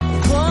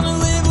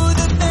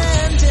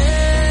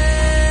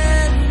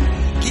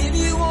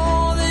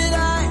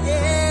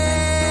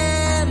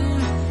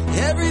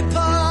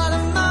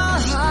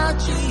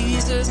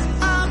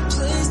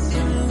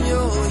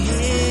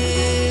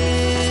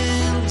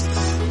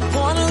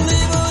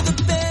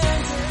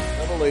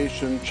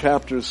Revelation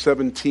chapter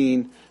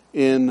 17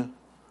 in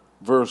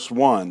verse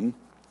 1,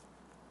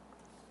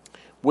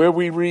 where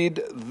we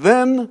read,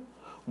 "Then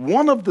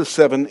one of the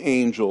seven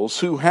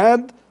angels who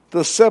had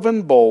the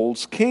seven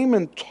bowls came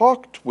and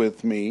talked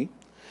with me,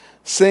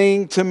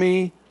 saying to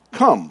me,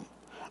 'Come,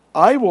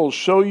 I will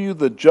show you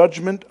the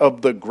judgment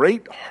of the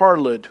great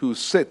harlot who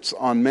sits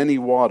on many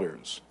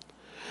waters,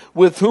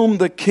 with whom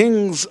the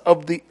kings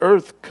of the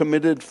earth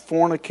committed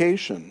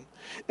fornication,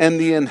 and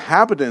the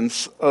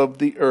inhabitants of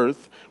the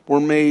earth were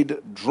made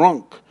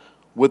drunk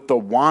with the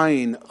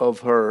wine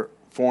of her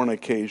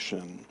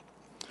fornication.'"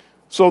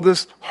 So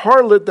this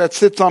harlot that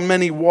sits on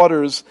many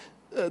waters,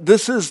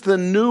 this is the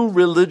new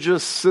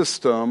religious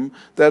system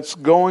that's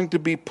going to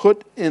be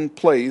put in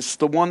place,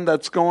 the one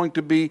that's going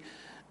to be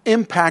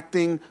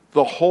impacting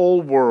the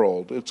whole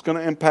world. It's going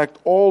to impact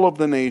all of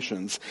the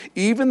nations.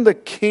 Even the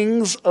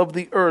kings of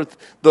the earth,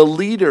 the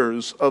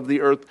leaders of the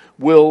earth,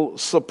 will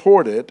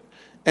support it,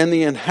 and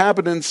the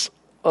inhabitants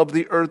of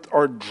the earth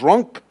are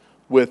drunk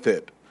with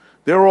it.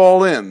 They're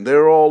all in.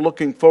 They're all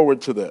looking forward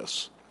to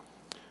this.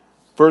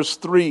 Verse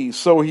 3,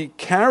 "So he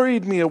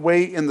carried me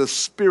away in the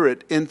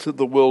spirit into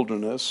the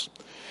wilderness,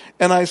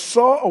 and I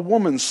saw a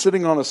woman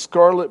sitting on a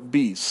scarlet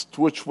beast,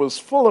 which was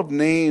full of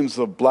names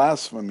of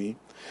blasphemy,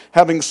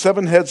 having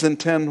 7 heads and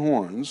 10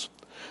 horns.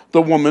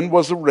 The woman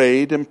was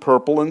arrayed in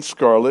purple and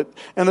scarlet,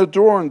 and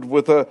adorned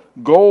with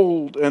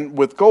gold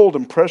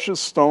and precious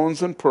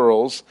stones and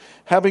pearls,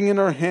 having in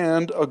her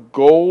hand a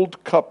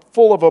gold cup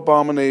full of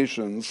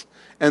abominations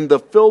and the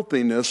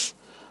filthiness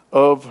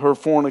of her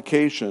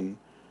fornication.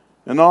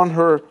 And on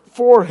her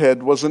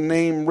forehead was a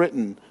name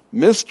written,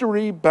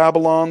 Mystery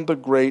Babylon the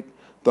Great,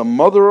 the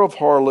mother of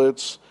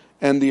harlots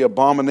and the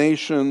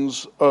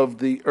abominations of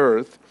the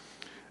earth."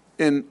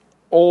 In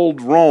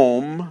old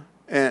Rome,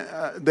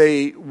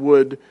 they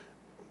would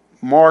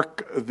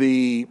mark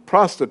the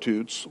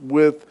prostitutes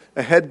with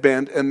a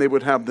headband, and they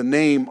would have the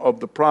name of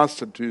the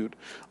prostitute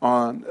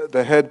on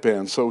the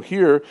headband. So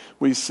here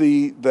we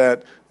see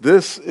that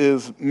this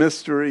is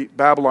Mystery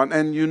Babylon.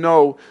 And you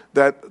know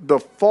that the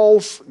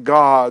false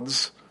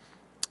gods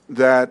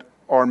that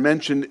are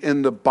mentioned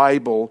in the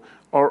Bible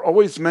are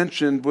always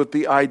mentioned with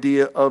the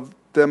idea of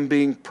them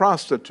being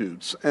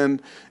prostitutes.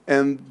 And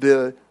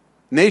the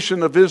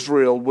nation of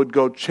Israel would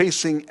go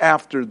chasing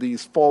after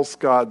these false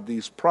gods,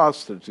 these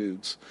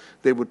prostitutes.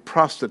 They would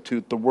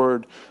prostitute the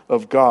word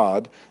of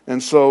God.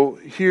 And so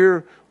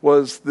here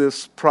was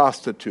this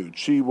prostitute.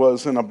 She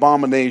was an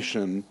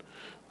abomination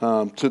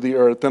to the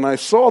earth. "And I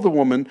saw the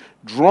woman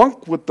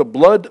drunk with the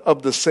blood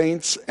of the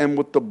saints and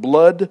with the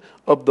blood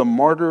of the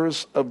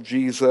martyrs of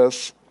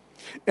Jesus.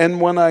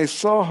 And when I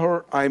saw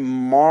her, I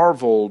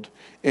marveled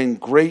in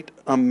great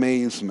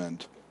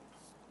amazement."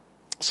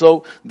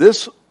 So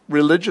this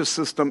religious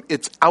system,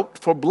 it's out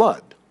for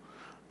blood.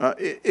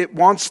 It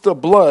wants the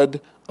blood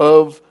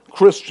of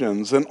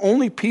Christians. And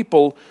only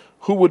people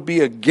who would be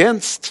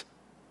against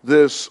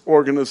this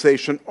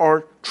organization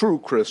are true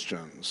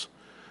Christians,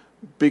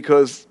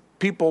 because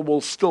people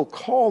will still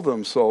call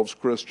themselves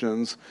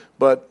Christians,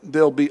 but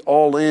they'll be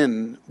all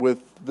in with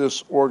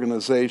this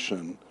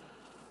organization.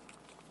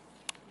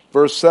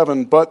 Verse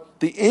 7, "But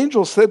the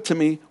angel said to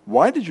me,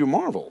 'Why did you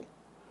marvel?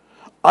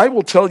 I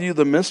will tell you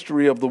the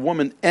mystery of the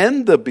woman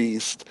and the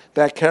beast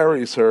that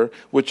carries her,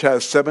 which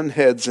has 7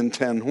 heads and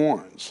 10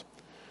 horns.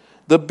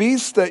 The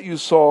beast that you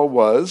saw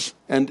was,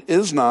 and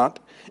is not,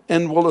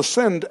 and will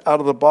ascend out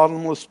of the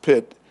bottomless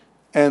pit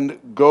and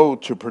go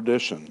to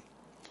perdition.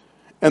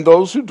 And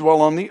those who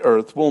dwell on the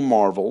earth will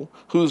marvel,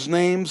 whose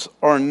names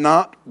are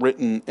not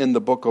written in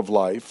the book of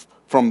life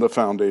from the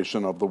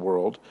foundation of the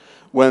world,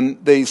 when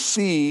they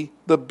see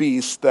the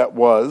beast that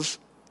was,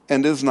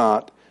 and is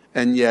not,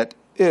 and yet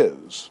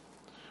is.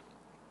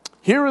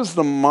 Here is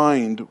the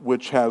mind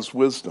which has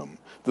wisdom.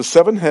 The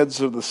 7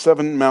 heads are the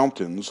 7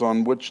 mountains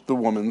on which the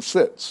woman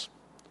sits.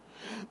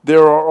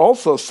 There are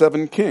also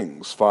 7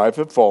 kings. 5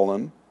 have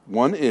fallen,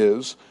 1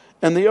 is,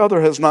 and the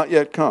other has not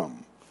yet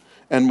come.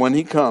 And when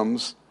he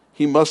comes,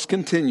 he must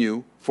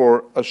continue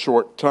for a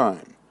short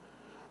time.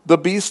 The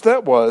beast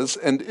that was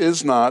and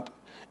is not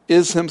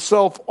is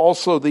himself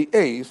also the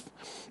 8th,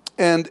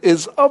 and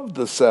is of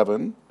the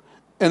 7,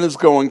 and is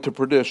going to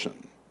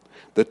perdition.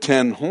 The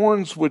 10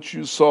 horns which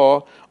you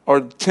saw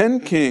are 10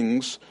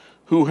 kings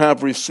who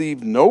have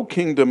received no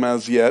kingdom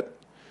as yet,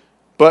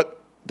 but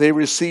they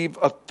receive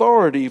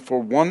authority for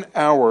 1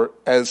 hour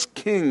as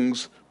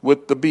kings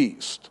with the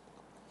beast.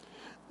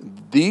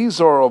 These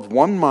are of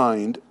one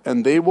mind,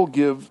 and they will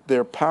give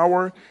their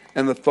power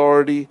and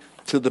authority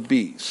to the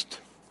beast.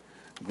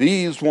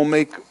 These will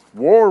make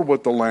war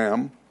with the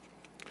Lamb,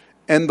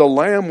 and the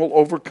Lamb will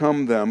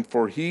overcome them,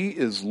 for he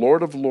is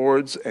Lord of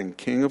lords and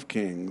King of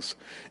kings.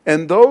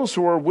 And those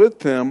who are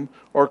with him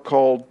are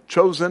called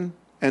chosen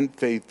and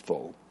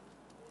faithful.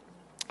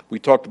 We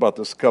talked about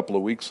this a couple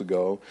of weeks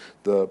ago.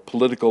 The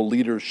political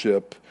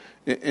leadership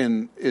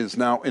is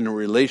now in a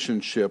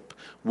relationship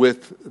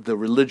with the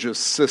religious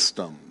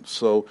system.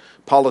 So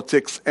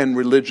politics and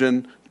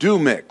religion do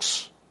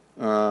mix.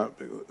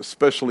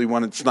 especially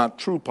when it's not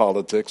true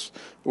politics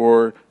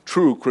or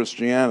true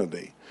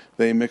Christianity.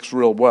 They mix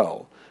real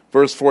well.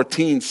 Verse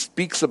 14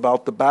 speaks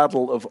about the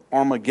Battle of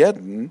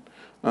Armageddon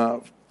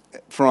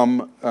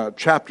from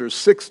chapter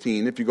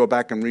 16. If you go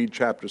back and read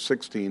chapter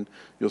 16,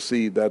 you'll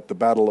see that the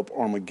Battle of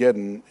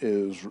Armageddon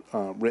is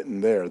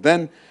written there.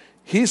 Then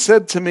he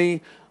said to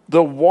me,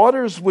 "The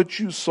waters which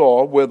you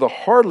saw where the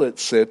harlot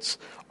sits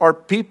are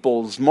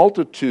peoples,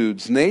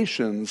 multitudes,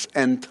 nations,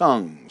 and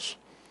tongues.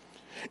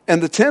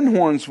 And the 10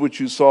 horns which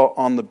you saw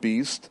on the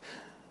beast,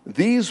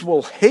 these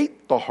will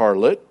hate the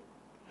harlot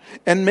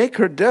and make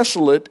her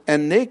desolate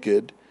and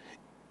naked,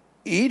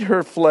 eat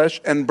her flesh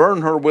and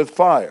burn her with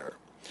fire.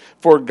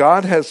 For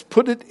God has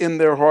put it in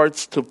their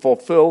hearts to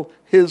fulfill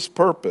his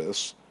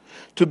purpose,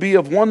 to be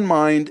of one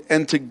mind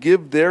and to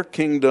give their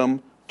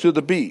kingdom to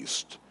the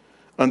beast,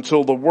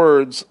 until the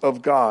words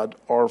of God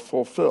are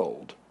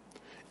fulfilled.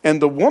 And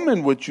the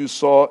woman which you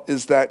saw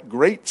is that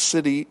great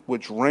city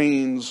which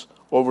reigns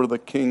over the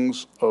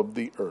kings of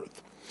the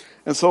earth."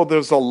 And so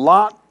there's a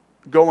lot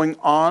going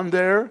on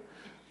there.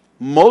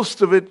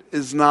 Most of it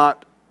is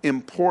not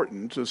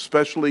important,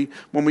 especially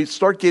when we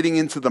start getting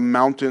into the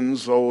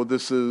mountains. Oh,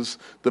 this is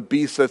the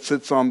beast that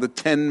sits on the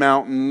 10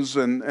 mountains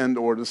and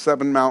or the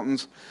 7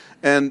 mountains.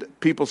 And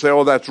people say,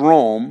 oh, that's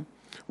Rome.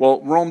 Well,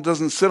 Rome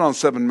doesn't sit on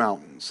 7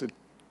 mountains. It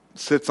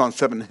sits on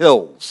 7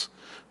 hills.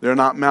 They're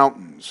not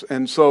mountains.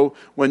 And so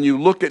when you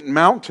look at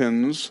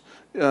mountains,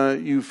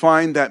 you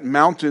find that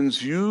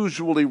mountains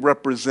usually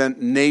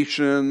represent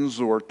nations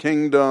or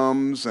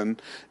kingdoms,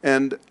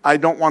 and I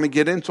don't want to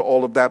get into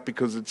all of that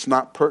because it's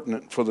not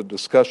pertinent for the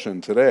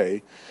discussion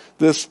today.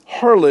 This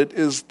harlot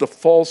is the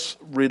false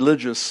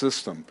religious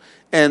system,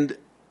 and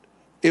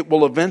it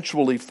will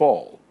eventually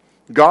fall.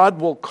 God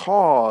will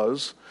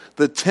cause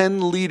the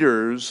 10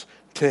 leaders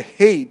to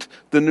hate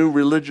the new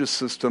religious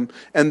system,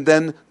 and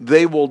then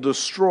they will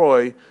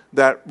destroy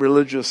that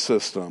religious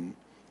system.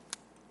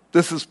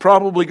 This is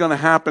probably going to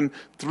happen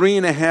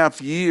 3.5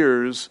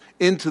 years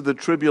into the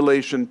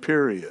tribulation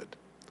period.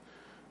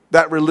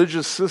 That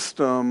religious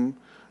system,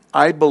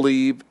 I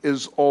believe,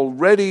 is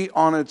already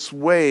on its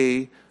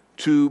way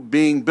to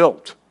being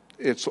built.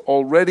 It's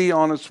already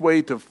on its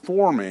way to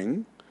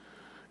forming.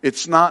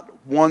 It's not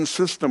one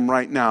system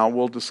right now.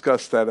 We'll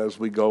discuss that as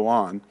we go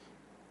on.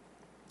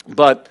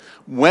 But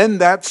when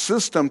that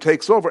system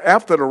takes over,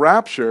 after the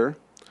rapture,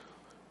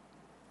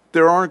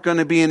 there aren't going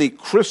to be any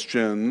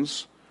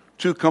Christians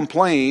to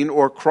complain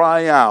or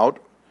cry out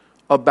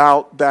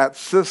about that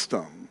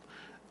system.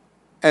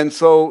 And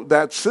so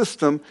that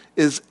system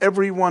is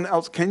everyone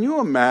else. Can you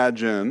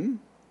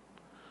imagine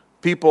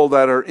people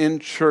that are in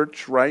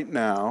church right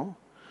now?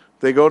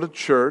 They go to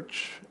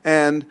church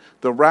and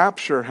the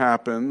rapture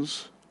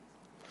happens,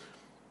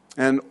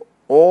 and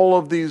all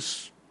of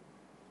these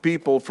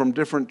people from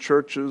different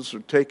churches are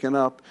taken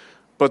up,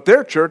 but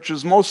their church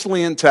is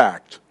mostly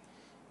intact.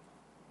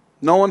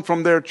 No one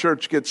from their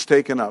church gets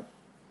taken up.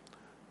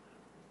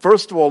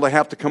 First of all, they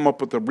have to come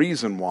up with a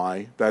reason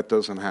why that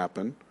doesn't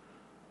happen.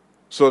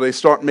 So they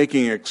start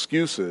making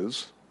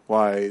excuses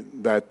why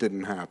that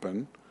didn't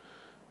happen.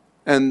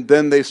 And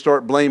then they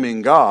start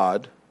blaming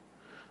God.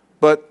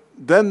 But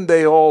then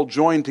they all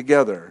join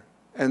together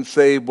and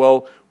say,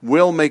 well,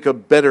 we'll make a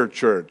better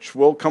church.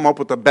 We'll come up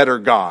with a better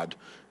God.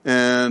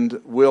 And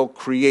we'll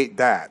create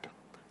that.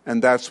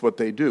 And that's what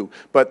they do.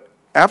 But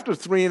after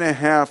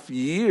 3.5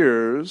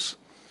 years,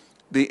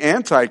 the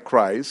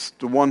Antichrist,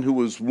 the one who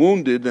was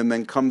wounded and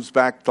then comes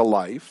back to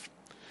life,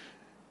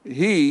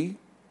 he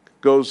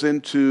goes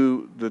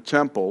into the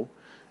temple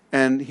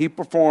and he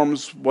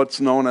performs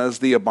what's known as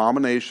the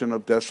abomination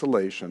of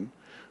desolation,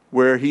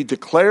 where he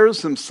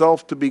declares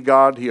himself to be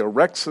God. He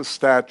erects a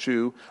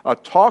statue, a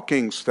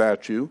talking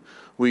statue.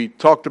 We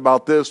talked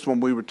about this when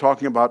we were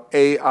talking about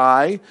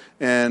AI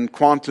and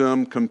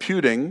quantum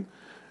computing.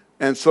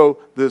 And so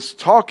this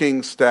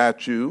talking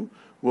statue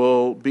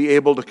will be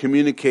able to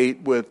communicate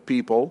with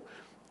people,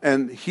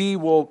 and he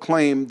will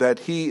claim that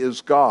he is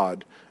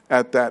God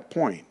at that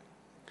point.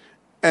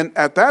 And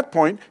at that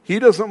point, he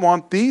doesn't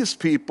want these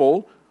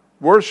people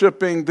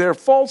worshiping their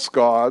false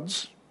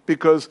gods,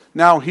 because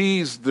now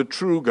he's the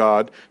true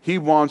God. He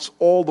wants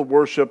all the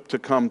worship to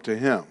come to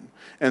him.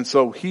 And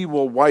so he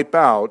will wipe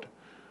out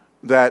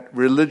that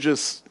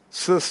religious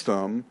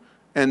system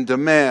and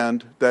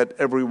demand that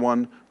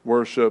everyone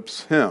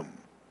worships him.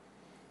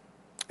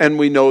 And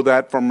we know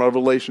that from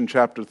Revelation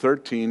chapter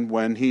 13,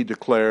 when he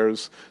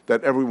declares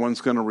that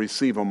everyone's going to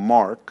receive a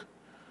mark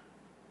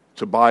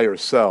to buy or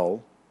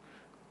sell,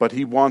 but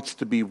he wants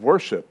to be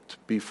worshipped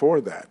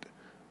before that.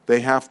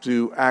 They have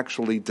to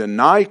actually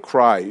deny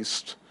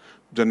Christ,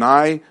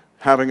 deny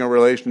having a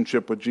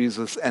relationship with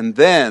Jesus, and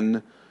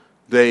then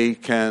they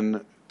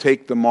can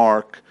take the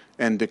mark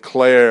and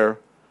declare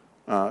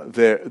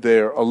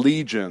their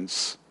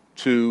allegiance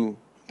to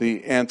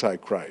the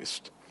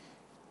Antichrist.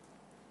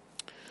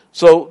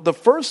 So the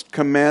first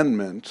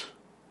commandment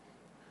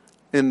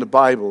in the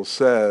Bible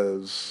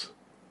says,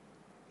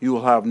 "You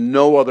will have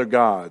no other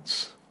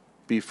gods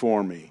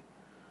before me."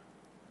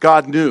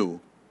 God knew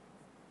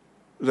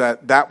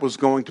that was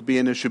going to be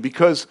an issue,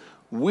 because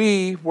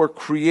we were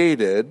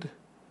created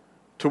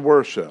to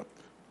worship.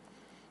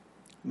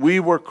 We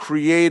were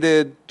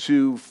created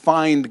to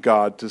find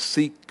God, to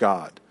seek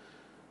God.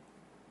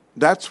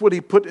 That's what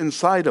he put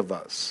inside of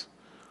us.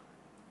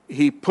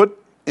 He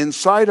put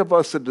inside of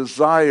us a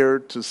desire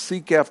to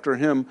seek after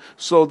him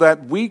so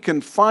that we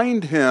can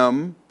find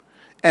him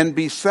and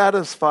be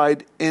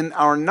satisfied in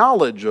our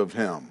knowledge of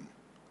him.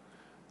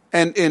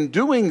 And in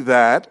doing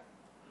that,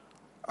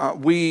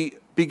 we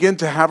begin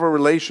to have a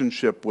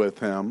relationship with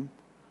him,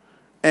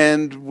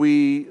 and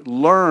we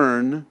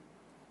learn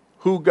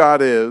who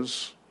God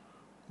is,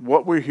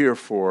 what we're here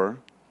for,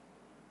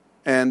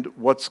 and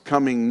what's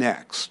coming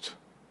next.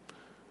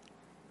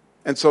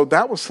 And so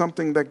that was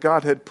something that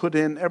God had put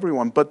in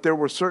everyone. But there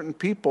were certain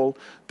people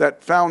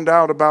that found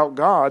out about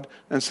God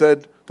and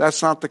said,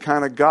 that's not the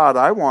kind of God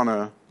I want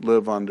to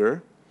live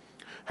under.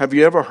 Have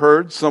you ever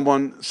heard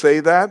someone say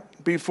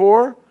that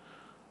before?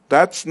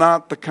 That's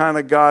not the kind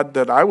of God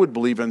that I would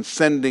believe in,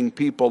 sending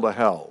people to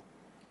hell.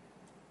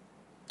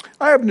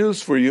 I have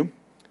news for you.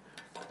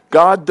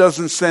 God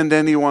doesn't send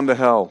anyone to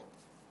hell.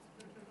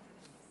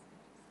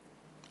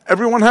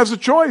 Everyone has a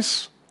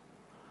choice.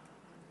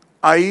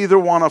 I either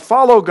want to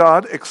follow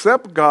God,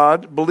 accept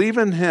God, believe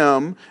in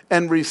him,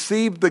 and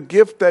receive the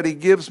gift that he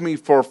gives me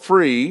for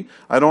free.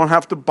 I don't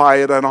have to buy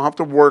it. I don't have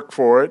to work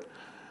for it.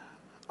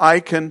 I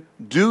can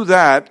do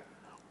that,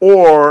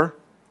 or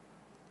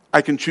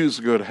I can choose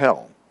to go to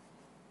hell.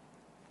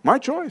 My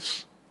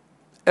choice.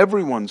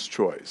 Everyone's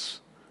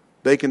choice.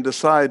 They can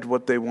decide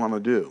what they want to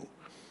do.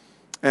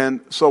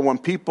 And so when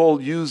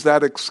people use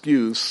that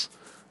excuse,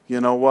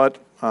 you know what,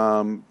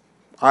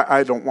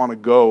 I don't want to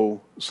go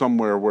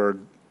somewhere where,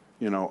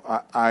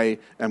 I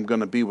am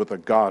going to be with a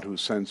God who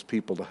sends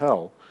people to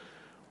hell.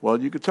 Well,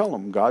 you could tell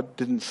them God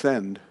didn't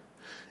send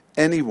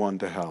anyone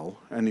to hell,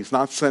 and he's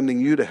not sending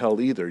you to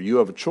hell either. You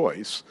have a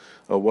choice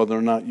of whether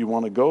or not you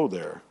want to go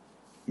there.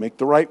 Make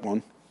the right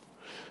one.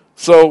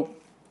 So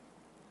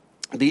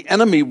the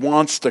enemy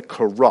wants to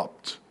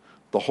corrupt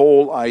the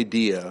whole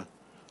idea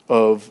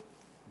of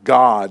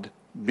God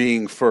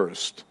being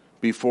first.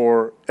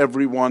 Before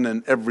everyone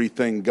and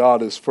everything,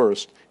 God is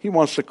first. He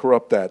wants to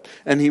corrupt that.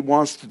 And he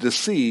wants to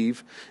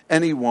deceive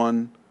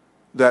anyone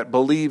that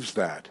believes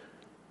that.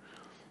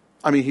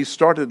 I mean, he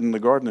started in the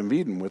Garden of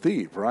Eden with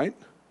Eve, right?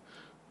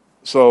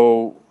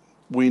 So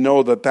we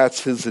know that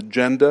that's his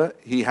agenda.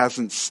 He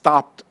hasn't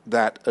stopped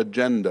that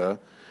agenda.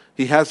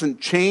 He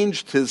hasn't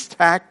changed his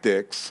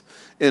tactics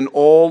in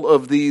all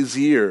of these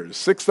years.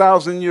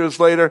 6,000 years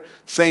later,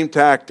 same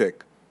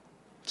tactic.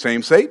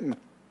 Same Satan.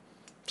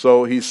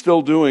 So he's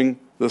still doing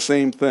the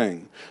same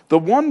thing. The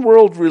one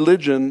world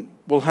religion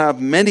will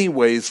have many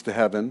ways to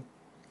heaven,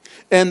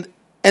 and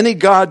any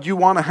God you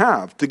want to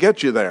have to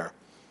get you there.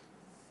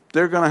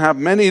 They're going to have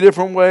many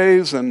different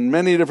ways and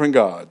many different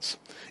gods.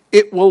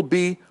 It will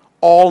be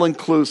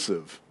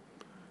all-inclusive.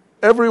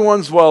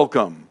 Everyone's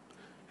welcome.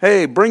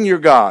 Hey, bring your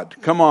God.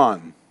 Come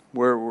on.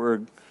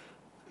 We're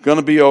going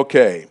to be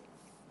okay.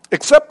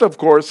 Except, of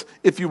course,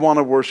 if you want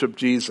to worship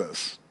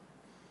Jesus.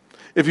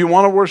 If you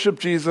want to worship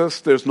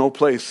Jesus, there's no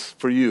place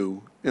for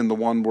you in the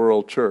one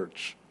world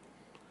church,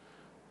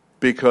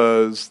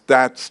 because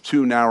that's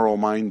too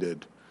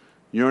narrow-minded.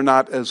 You're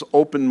not as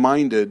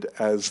open-minded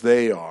as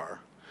they are.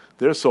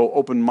 They're so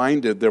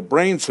open-minded, their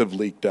brains have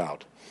leaked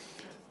out.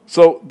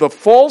 So the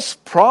false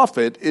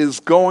prophet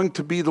is going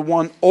to be the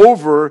one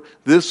over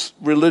this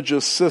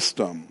religious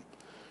system.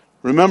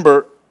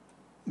 Remember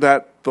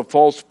that the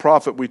false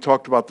prophet, we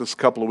talked about this a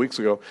couple of weeks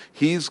ago,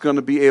 he's going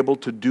to be able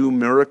to do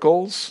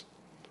miracles.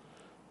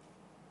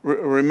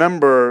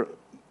 Remember,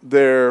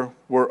 there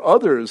were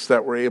others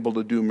that were able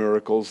to do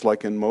miracles,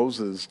 like in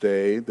Moses'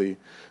 day,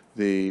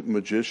 the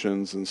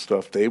magicians and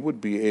stuff. They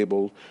would be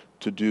able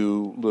to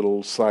do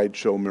little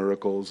sideshow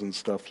miracles and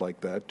stuff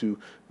like that.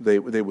 They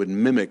would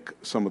mimic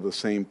some of the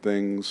same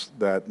things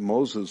that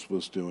Moses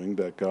was doing,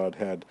 that God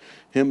had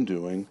him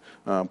doing.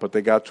 But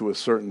they got to a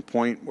certain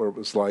point where it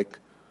was like,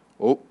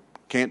 oh,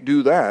 can't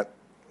do that,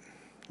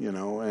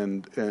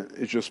 and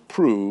it just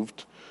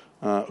proved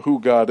who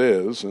God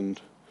is.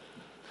 And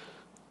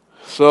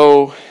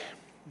so,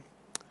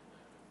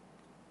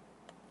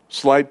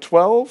 slide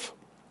 12.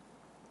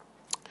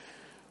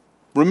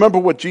 Remember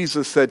what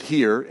Jesus said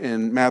here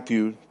in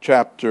Matthew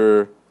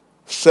chapter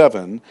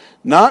 7.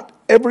 Not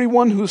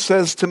everyone who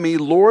says to me,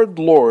 Lord,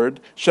 Lord,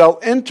 shall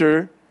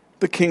enter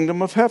the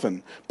kingdom of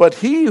heaven, but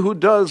he who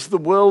does the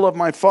will of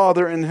my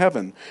Father in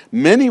heaven.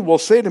 Many will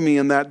say to me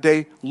in that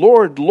day,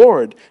 Lord,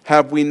 Lord,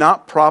 have we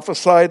not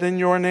prophesied in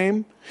your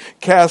name,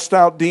 cast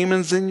out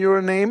demons in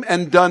your name,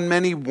 and done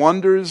many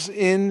wonders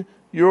in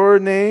your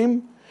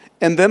name?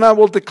 And then I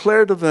will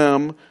declare to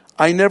them,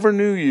 I never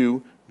knew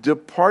you.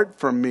 Depart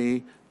from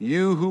me,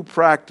 you who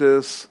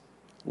practice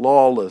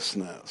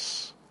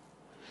lawlessness.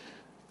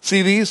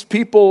 See, these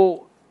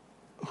people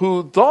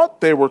who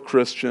thought they were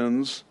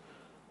Christians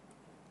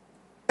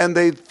and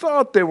they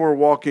thought they were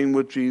walking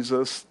with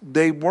Jesus,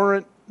 they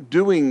weren't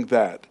doing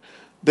that.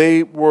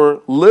 They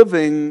were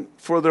living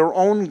for their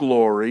own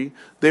glory.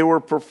 They were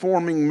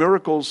performing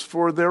miracles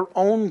for their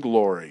own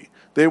glory.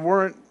 They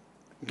weren't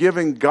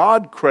giving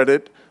God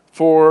credit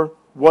for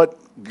what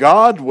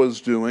God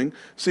was doing.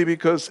 See,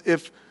 because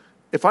if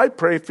I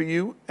pray for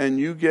you and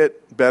you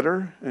get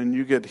better and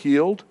you get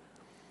healed,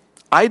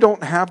 I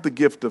don't have the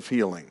gift of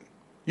healing.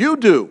 You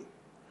do.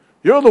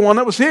 You're the one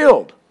that was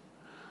healed.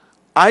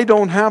 I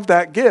don't have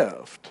that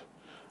gift.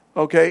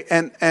 Okay?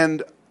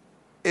 And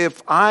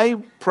if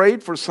I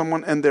prayed for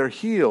someone and they're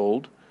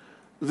healed,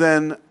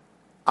 then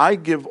I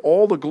give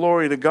all the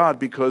glory to God,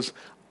 because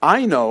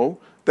I know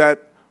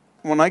that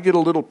when I get a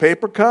little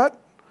paper cut,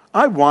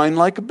 I whine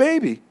like a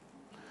baby.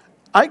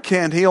 I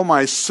can't heal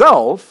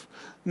myself,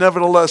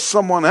 nevertheless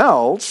someone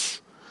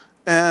else.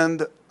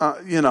 And,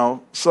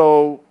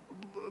 so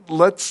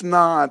let's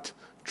not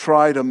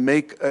try to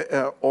make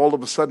all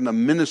of a sudden a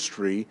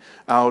ministry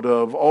out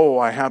of,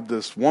 I have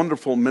this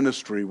wonderful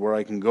ministry where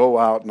I can go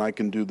out and I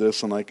can do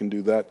this and I can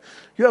do that.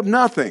 You have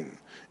nothing.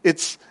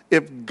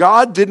 If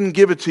God didn't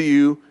give it to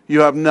you,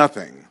 you have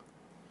nothing.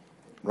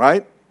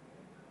 Right?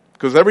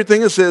 Because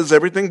everything is His,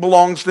 everything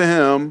belongs to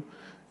Him.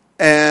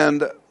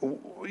 And,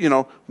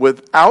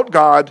 without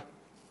God,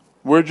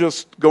 we're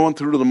just going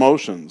through the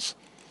motions.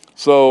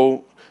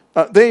 So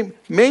they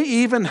may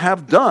even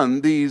have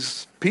done,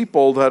 these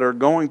people that are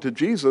going to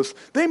Jesus,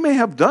 they may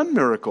have done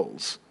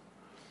miracles.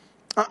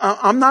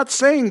 I'm not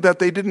saying that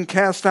they didn't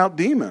cast out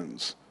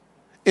demons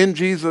in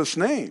Jesus'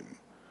 name.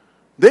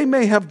 They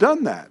may have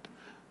done that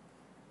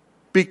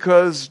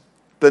because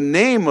the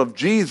name of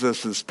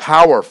Jesus is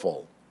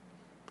powerful.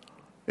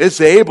 It's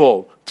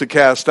able to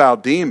cast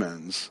out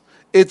demons.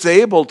 It's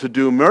able to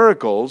do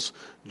miracles,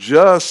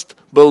 just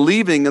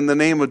believing in the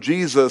name of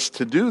Jesus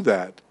to do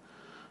that.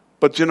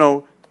 But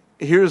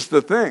here's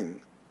the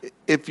thing.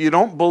 If you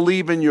don't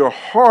believe in your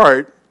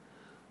heart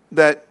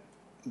that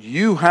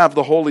you have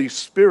the Holy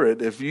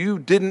Spirit, if you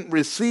didn't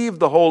receive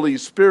the Holy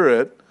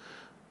Spirit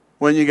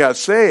when you got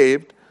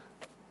saved,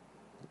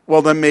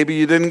 well, then maybe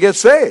you didn't get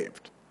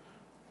saved.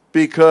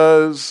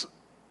 Because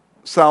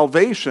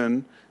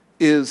salvation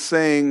is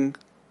saying,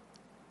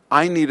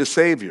 I need a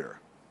Savior.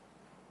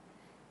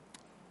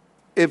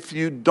 If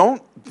you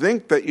don't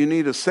think that you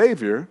need a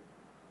Savior,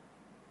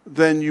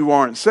 then you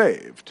aren't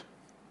saved.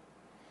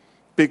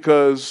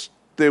 Because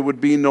there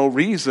would be no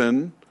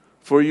reason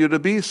for you to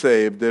be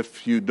saved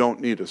if you don't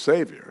need a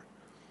Savior.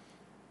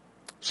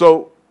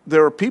 So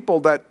there are people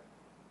that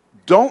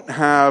don't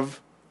have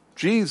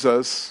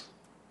Jesus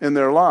in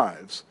their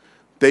lives.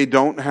 They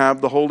don't have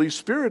the Holy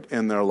Spirit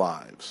in their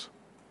lives.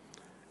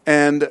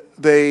 And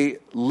they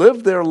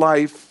live their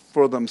life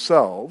for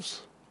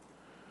themselves,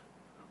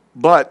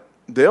 but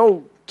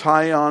they'll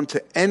tie on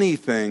to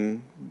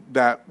anything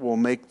that will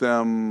make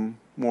them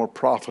more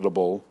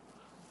profitable,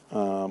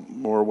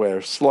 more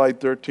aware. Slide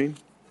 13.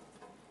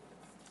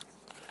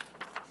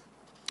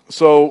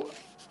 So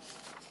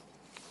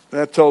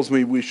that tells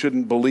me we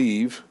shouldn't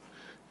believe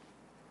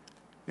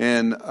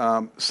in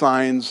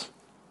signs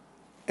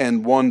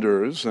and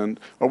wonders. And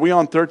are we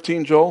on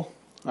 13, Joel?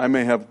 I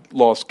may have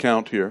lost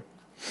count here.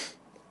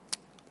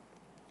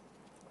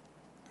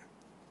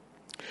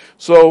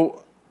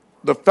 So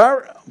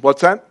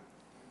what's that?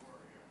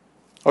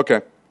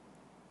 Okay.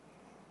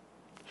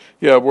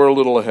 Yeah, we're a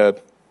little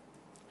ahead.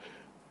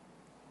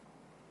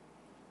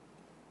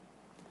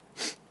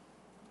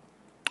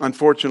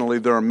 Unfortunately,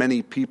 there are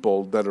many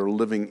people that are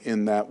living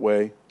in that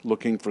way,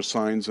 looking for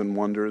signs and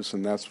wonders,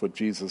 and that's what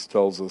Jesus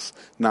tells us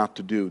not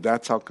to do.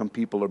 That's how come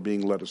people are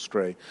being led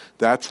astray.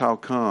 That's how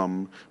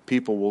come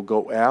people will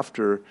go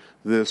after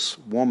this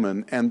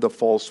woman and the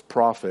false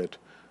prophet,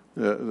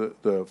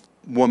 the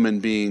woman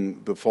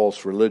being the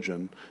false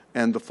religion,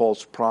 and the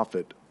false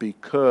prophet,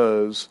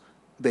 because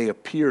they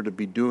appear to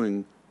be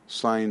doing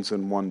signs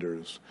and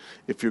wonders.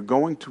 If you're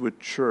going to a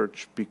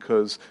church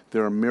because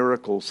there are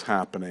miracles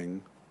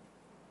happening,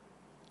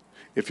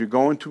 if you're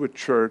going to a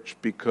church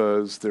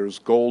because there's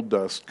gold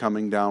dust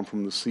coming down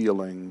from the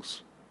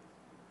ceilings,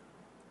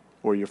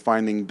 or you're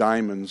finding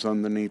diamonds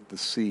underneath the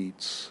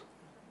seats,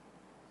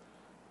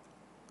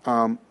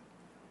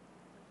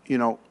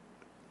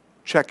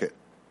 check it.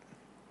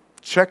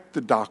 Check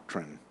the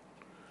doctrine.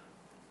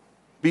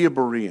 Be a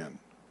Berean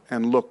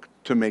and look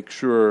to make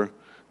sure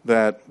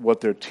that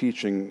what they're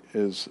teaching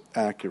is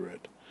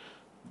accurate.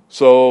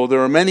 So there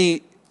are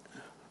many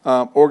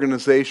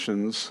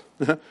organizations,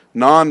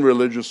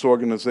 non-religious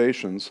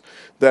organizations,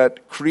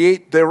 that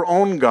create their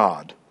own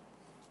God.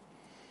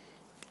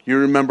 You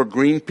remember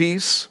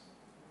Greenpeace?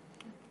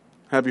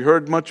 Have you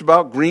heard much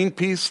about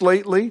Greenpeace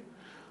lately?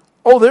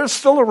 Oh, they're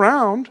still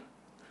around.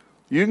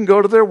 You can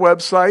go to their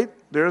website.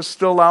 They're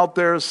still out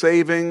there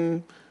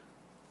saving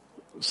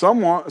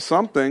someone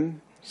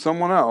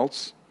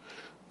else.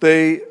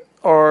 They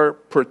are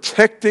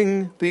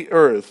protecting the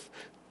earth,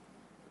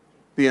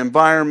 the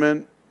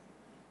environment,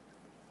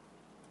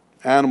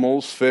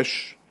 animals,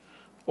 fish,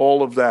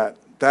 all of that.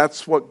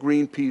 That's what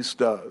Greenpeace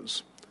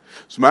does.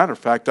 As a matter of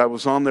fact, I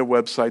was on their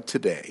website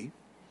today,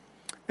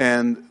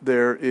 And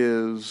there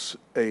is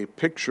a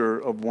picture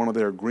of one of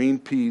their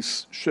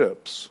Greenpeace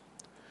ships.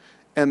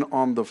 And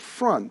on the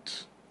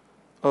front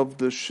of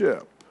the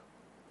ship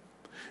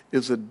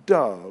is a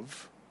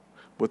dove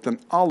with an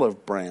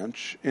olive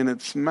branch in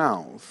its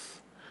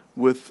mouth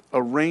with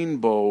a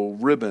rainbow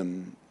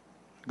ribbon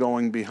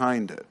going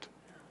behind it.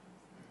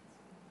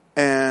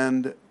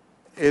 And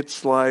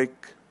it's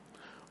like,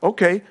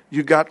 okay,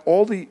 you got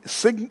all the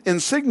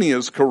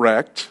insignias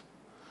correct,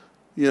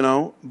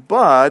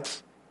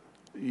 but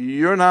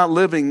you're not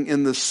living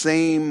in the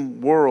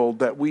same world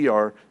that we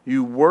are.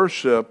 You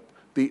worship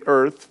the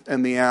earth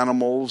and the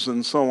animals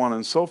and so on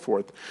and so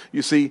forth.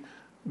 You see,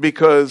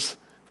 because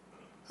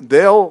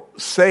they'll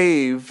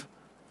save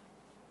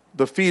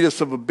the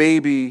fetus of a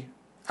baby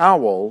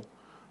owl,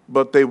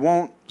 but they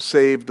won't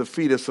save the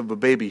fetus of a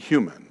baby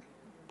human.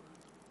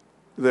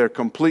 They're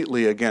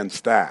completely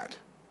against that.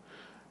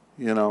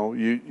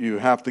 You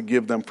have to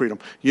give them freedom.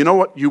 You know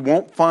what you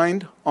won't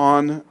find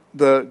on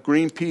the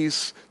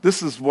Greenpeace?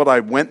 This is what I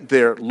went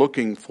there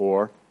looking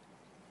for.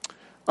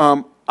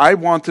 I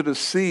wanted to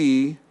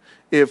see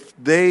if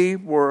they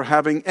were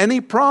having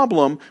any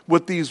problem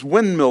with these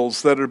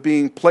windmills that are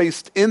being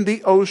placed in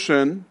the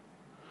ocean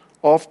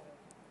off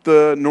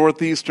the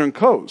northeastern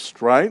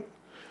coast, right?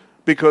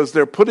 Because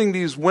they're putting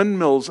these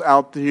windmills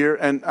out here,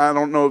 and I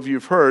don't know if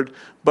you've heard,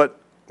 but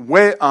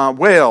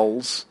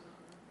whales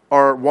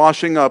are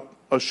washing up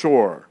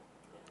ashore.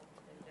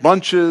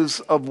 Bunches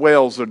of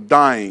whales are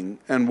dying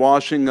and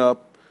washing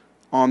up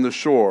on the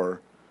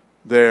shore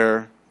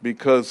there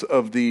because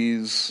of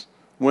these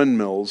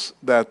windmills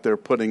that they're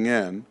putting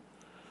in.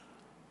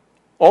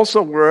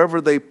 Also,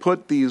 wherever they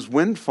put these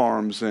wind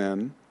farms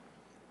in,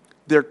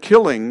 they're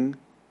killing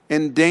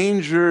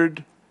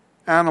endangered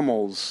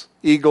animals,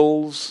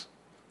 eagles,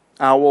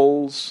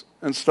 owls,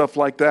 and stuff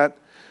like that.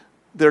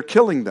 They're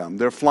killing them.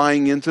 They're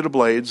flying into the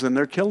blades and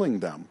they're killing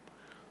them.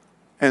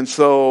 And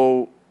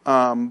so,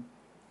 not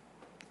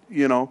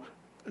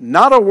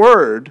a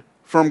word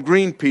from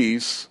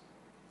Greenpeace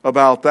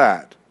about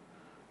that.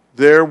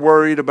 They're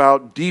worried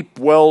about deep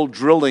well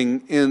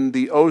drilling in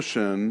the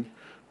ocean.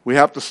 We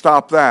have to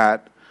stop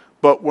that,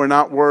 but we're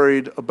not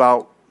worried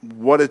about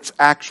what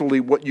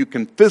you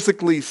can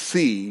physically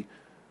see,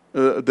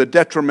 the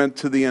detriment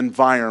to the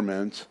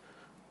environment.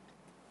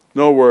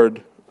 No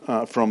word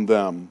from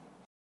them.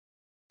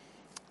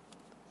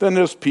 Then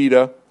there's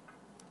PETA,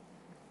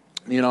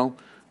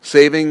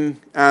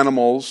 saving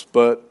animals,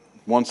 but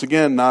once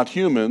again, not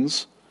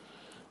humans.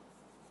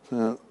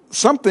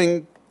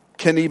 Something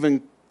can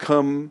even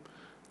come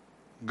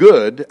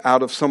good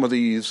out of some of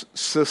these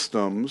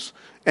systems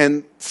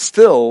and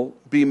still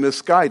be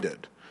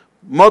misguided.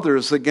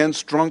 Mothers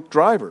Against Drunk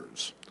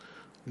Drivers.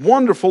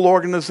 Wonderful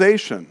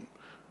organization.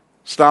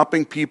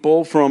 Stopping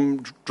people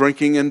from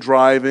drinking and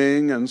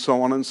driving and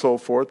so on and so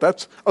forth.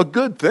 That's a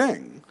good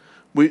thing.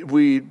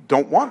 We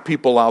don't want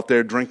people out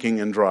there drinking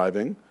and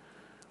driving.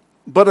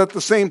 But at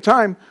the same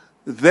time,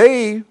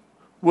 they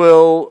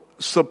will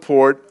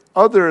support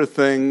other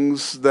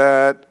things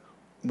that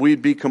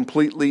we'd be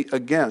completely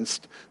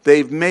against.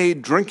 They've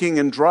made drinking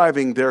and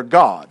driving their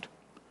god.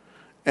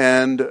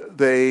 And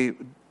they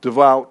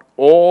devote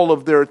all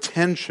of their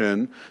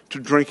attention to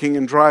drinking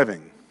and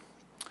driving.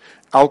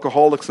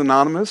 Alcoholics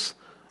Anonymous,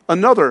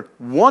 another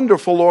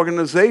wonderful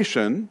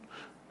organization.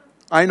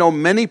 I know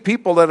many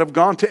people that have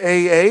gone to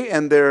AA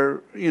and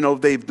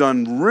they've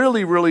done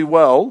really, really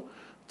well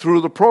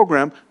through the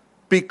program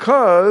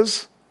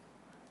because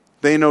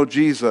they know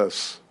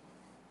Jesus.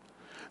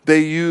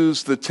 They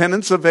use the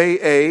tenets of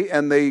AA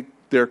and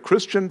their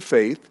Christian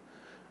faith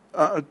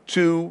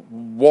to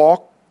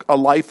walk a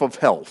life of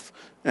health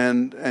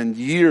and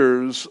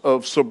years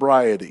of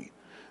sobriety.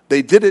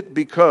 They did it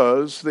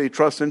because they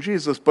trust in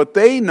Jesus. But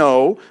they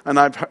know, and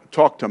I've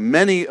talked to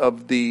many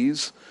of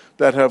these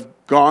that have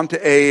gone to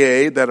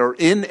AA, that are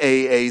in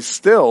AA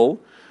still,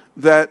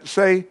 that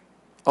say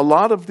a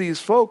lot of these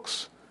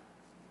folks,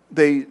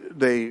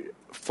 they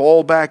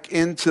fall back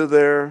into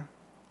their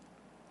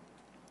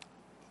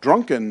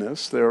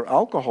drunkenness, their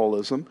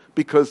alcoholism,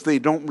 because they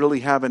don't really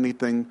have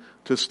anything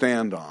to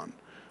stand on.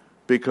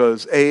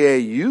 Because AA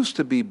used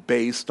to be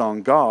based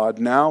on God.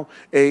 Now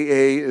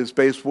AA is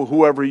based on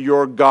whoever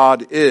your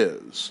God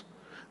is.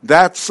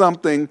 That's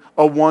something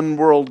a one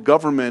world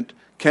government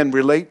can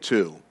relate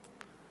to.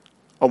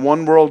 A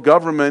one world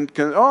government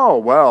can,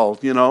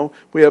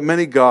 we have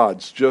many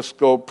gods. Just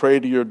go pray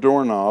to your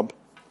doorknob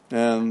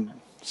and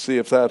see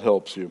if that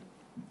helps you.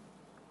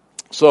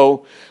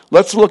 So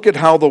let's look at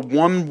how the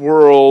one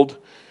world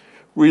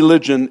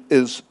religion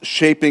is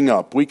shaping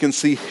up. We can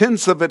see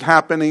hints of it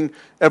happening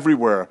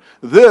everywhere.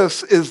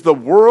 This is the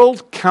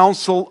World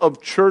Council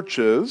of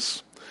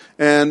Churches,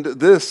 and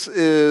this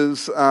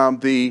is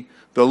the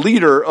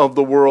leader of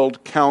the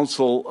World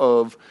Council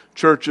of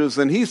Churches.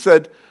 And he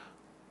said,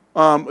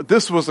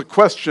 this was a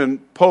question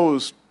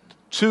posed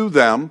to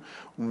them,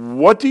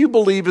 what do you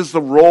believe is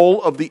the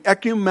role of the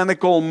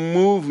ecumenical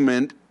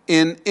movement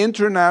in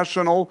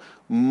international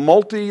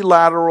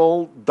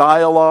multilateral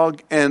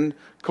dialogue and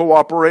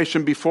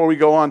cooperation? Before we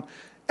go on,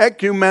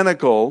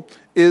 ecumenical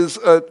is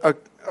a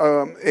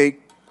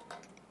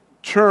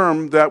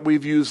term that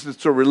we've used.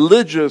 It's a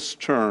religious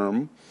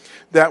term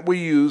that we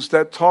use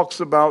that talks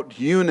about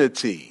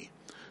unity.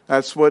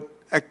 That's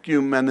what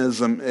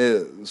ecumenism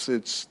is.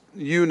 It's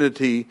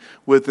unity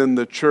within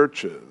the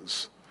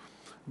churches.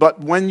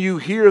 But when you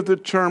hear the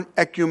term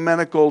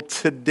ecumenical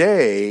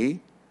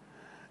today,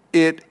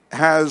 it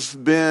has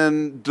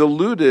been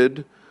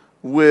diluted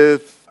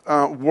with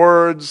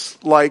words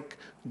like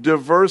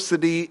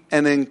diversity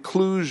and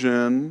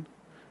inclusion,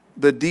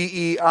 the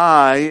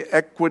DEI,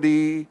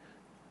 equity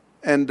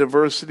and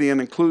diversity and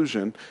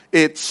inclusion.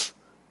 It's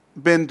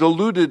been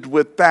diluted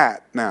with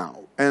that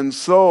now. And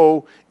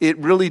so it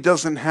really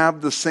doesn't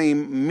have the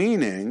same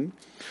meaning.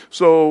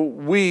 So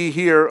we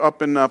here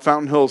up in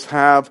Fountain Hills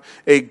have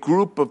a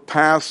group of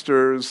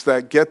pastors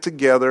that get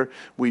together.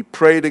 We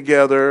pray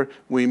together.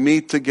 We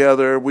meet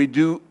together. We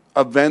do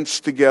events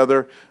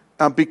together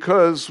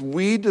because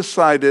we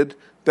decided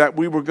that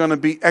we were going to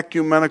be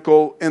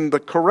ecumenical in the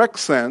correct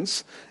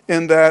sense,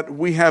 in that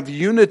we have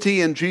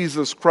unity in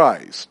Jesus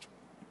Christ.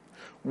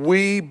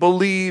 We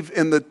believe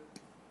in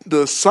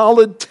the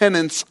solid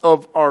tenets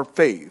of our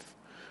faith.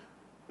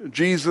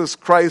 Jesus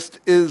Christ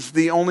is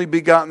the only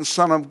begotten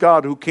Son of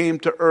God who came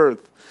to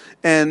earth,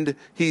 and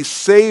he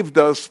saved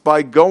us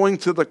by going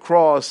to the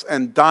cross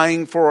and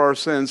dying for our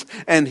sins,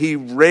 and he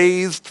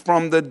raised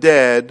from the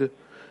dead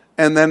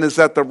and then is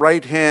at the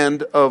right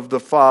hand of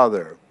the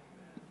Father.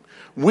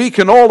 We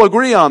can all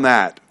agree on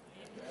that.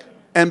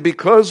 And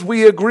because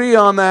we agree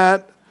on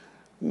that,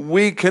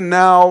 we can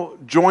now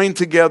join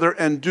together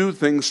and do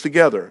things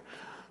together.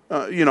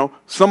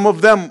 Some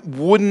of them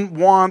wouldn't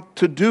want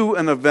to do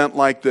an event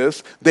like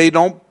this.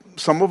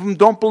 Some of them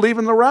don't believe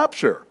in the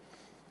rapture.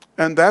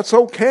 And that's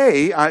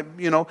okay.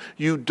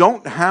 You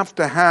don't have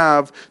to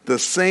have the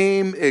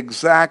same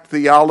exact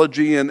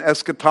theology and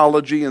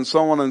eschatology and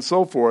so on and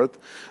so forth,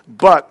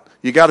 but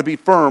you got to be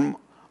firm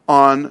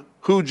on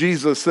who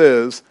Jesus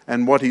is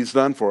and what he's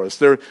done for us.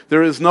 There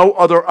is no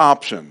other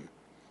option.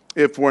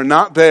 If we're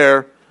not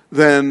there,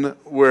 then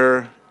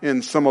we're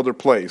in some other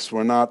place.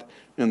 We're not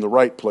in the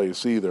right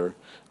place either.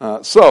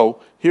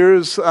 So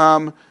here's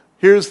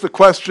the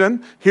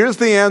question. Here's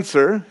the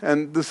answer.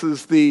 And this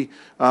is the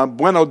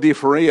Bueno de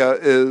Faria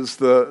is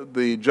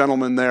the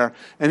gentleman there.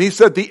 And he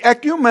said, the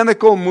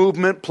ecumenical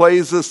movement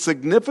plays a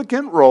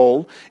significant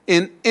role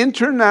in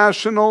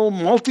international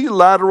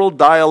multilateral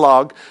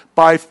dialogue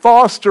by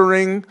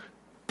fostering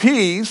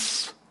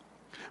peace,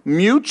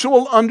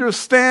 mutual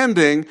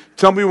understanding.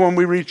 Tell me when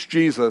we reach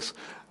Jesus.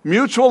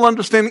 Mutual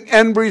understanding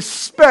and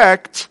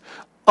respect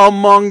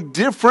among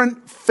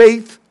different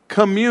faith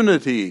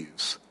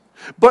communities.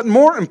 But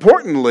more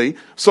importantly,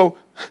 so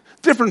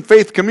different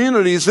faith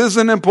communities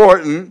isn't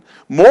important.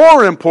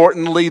 More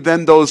importantly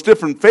than those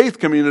different faith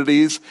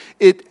communities,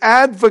 it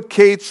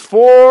advocates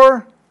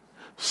for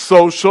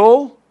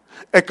social,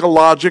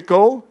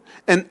 ecological,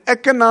 and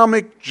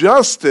economic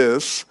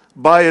justice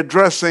by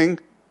addressing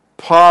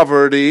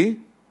poverty,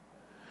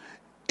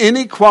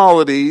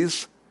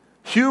 inequalities,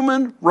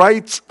 human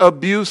rights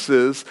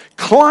abuses,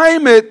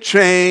 climate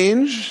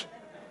change,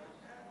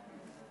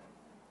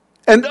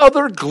 and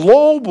other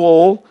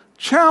global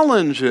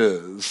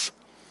challenges.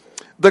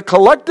 The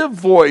collective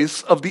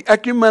voice of the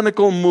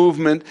ecumenical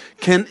movement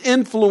can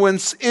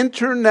influence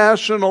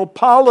international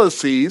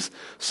policies,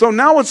 so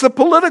now it's a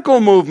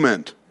political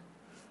movement,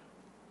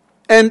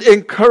 and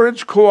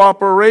encourage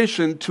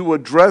cooperation to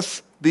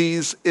address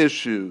these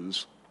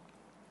issues.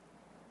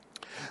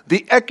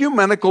 The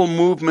ecumenical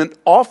movement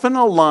often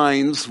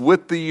aligns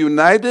with the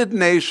United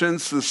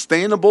Nations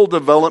Sustainable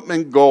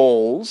Development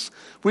Goals.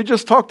 We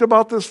just talked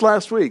about this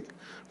last week,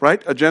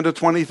 right? Agenda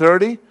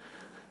 2030.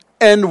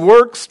 And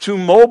works to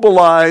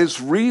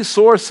mobilize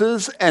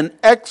resources and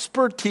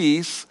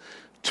expertise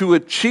to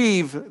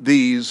achieve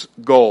these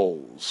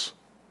goals.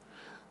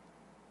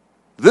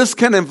 This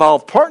can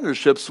involve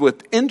partnerships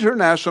with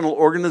international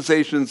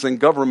organizations and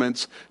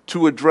governments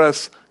to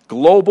address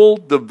global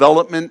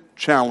development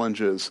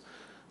challenges.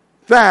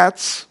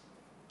 That's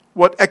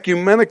what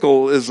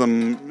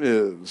ecumenicalism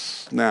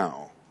is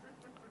now.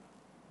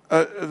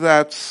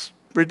 That's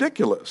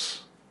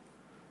ridiculous.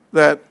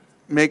 That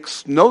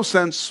makes no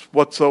sense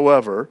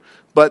whatsoever,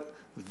 but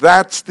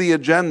that's the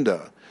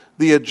agenda.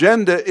 The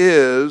agenda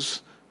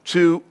is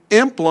to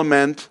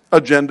implement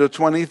Agenda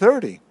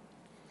 2030.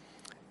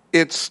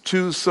 It's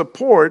to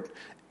support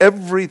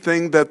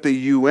everything that the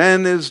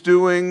UN is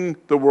doing,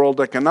 the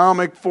World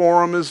Economic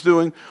Forum is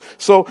doing.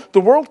 So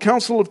the World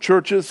Council of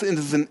Churches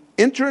is an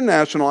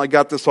international, I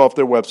got this off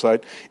their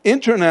website,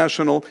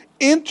 international,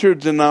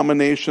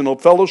 interdenominational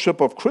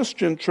fellowship of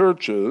Christian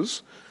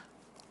churches.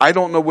 I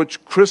don't know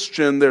which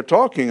Christian they're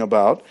talking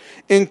about,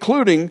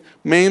 including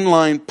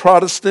mainline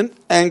Protestant,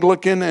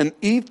 Anglican, and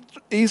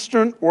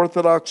Eastern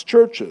Orthodox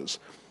churches.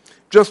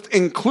 Just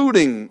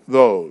including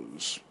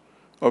those.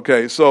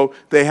 Okay, so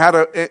they had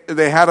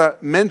to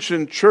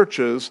mention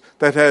churches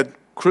that had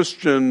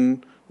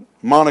Christian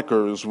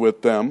monikers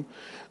with them.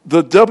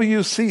 The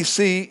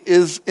WCC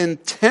is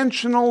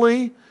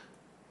intentionally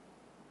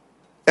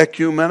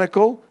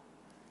ecumenical,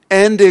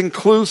 and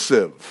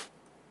inclusive.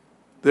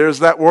 There's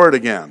that word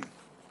again.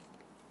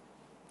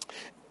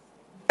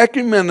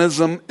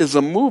 Ecumenism is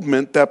a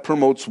movement that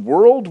promotes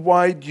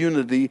worldwide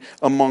unity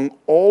among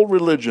all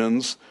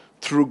religions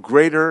through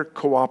greater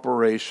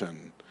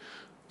cooperation.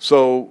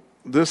 So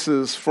this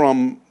is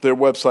from their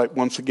website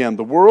once again.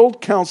 The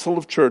World Council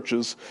of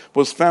Churches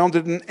was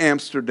founded in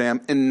Amsterdam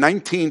in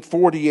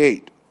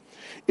 1948.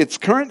 Its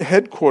current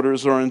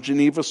headquarters are in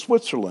Geneva,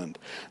 Switzerland.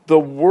 The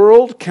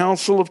World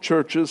Council of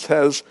Churches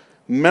has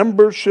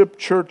membership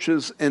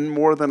churches in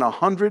more than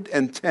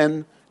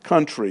 110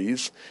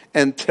 countries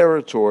and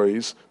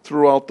territories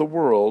throughout the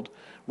world,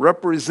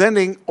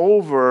 representing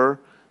over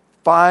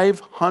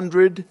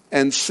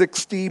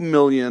 560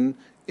 million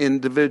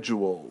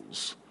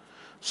individuals.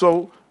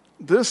 So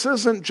this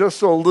isn't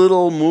just a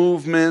little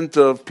movement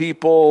of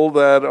people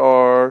that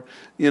are,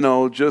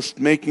 just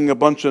making a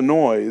bunch of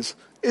noise.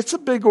 It's a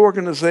big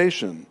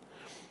organization.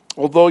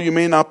 Although you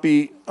may not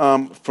be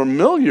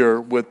familiar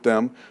with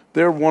them,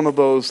 they're one of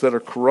those that are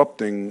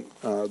corrupting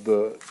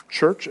the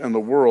church and the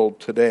world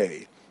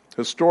today.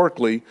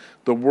 Historically,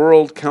 the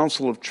World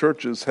Council of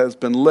Churches has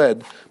been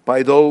led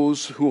by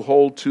those who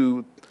hold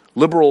to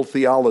liberal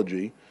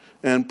theology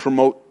and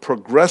promote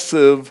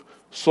progressive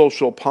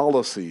social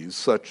policies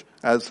such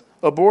as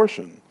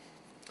abortion.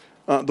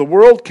 The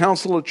World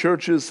Council of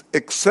Churches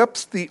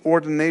accepts the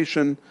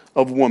ordination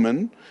of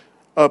women,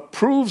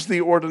 approves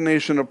the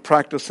ordination of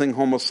practicing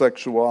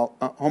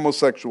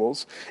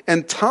homosexuals,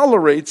 and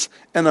tolerates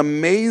an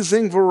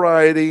amazing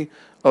variety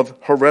of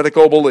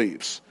heretical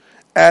beliefs.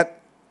 At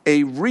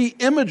a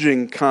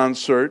re-imaging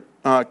conference in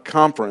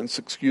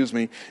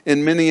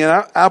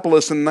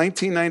Minneapolis in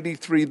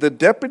 1993, the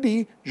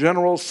Deputy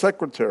General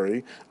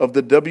Secretary of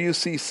the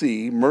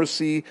WCC,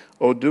 Mercy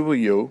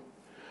Oduyu,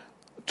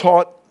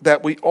 taught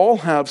that we all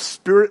have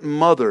spirit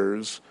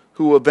mothers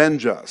who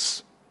avenge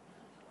us.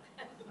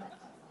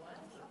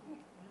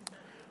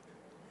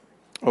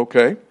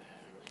 Okay.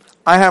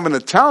 I have an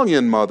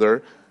Italian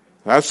mother.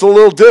 That's a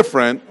little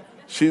different.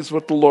 She's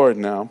with the Lord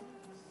now.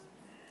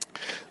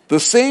 The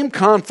same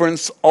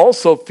conference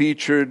also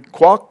featured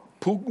Kwok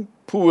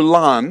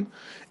Pulan,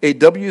 a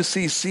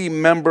WCC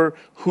member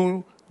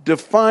who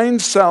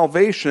defined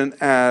salvation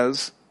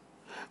as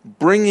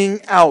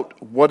bringing out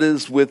what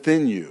is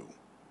within you,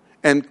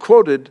 and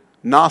quoted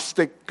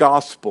Gnostic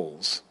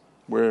Gospels,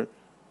 where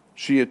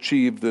she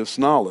achieved this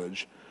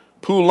knowledge.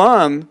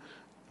 Pulan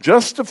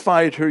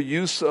justified her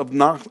use of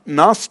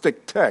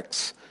Gnostic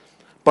texts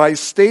by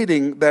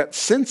stating that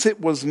since it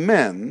was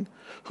men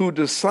who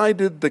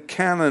decided the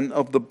canon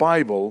of the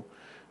Bible,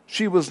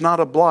 she was not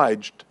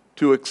obliged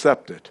to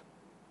accept it.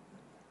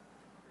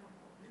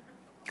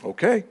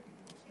 Okay,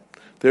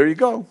 there you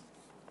go.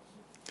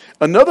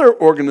 Another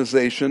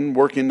organization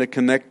working to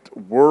connect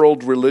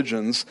world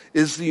religions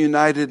is the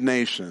United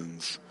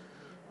Nations.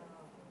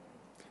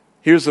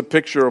 Here's a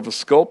picture of a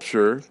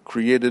sculpture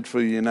created for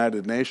the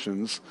United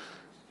Nations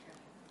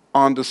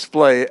on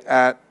display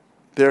at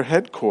their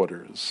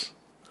headquarters.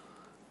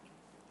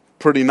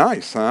 Pretty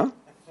nice, huh?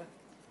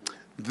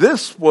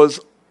 This was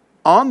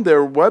on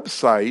their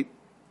website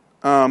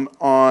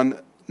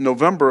on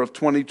November of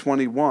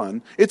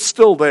 2021. It's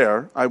still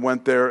there. I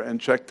went there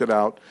and checked it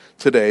out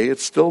today.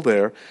 It's still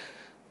there.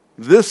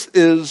 This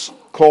is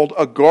called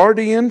A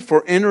Guardian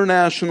for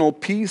International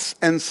Peace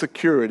and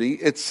Security.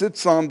 It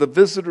sits on the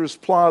Visitors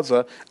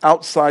Plaza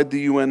outside the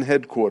UN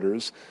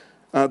headquarters.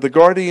 The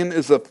Guardian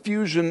is a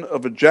fusion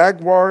of a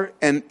jaguar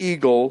and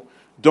eagle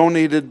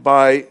donated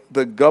by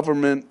the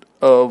government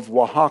of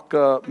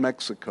Oaxaca,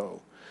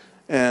 Mexico.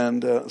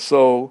 And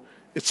so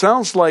it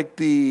sounds like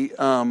the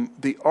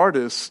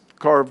artist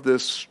carved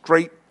this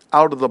straight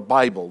out of the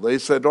Bible. They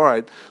said, all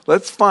right,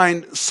 let's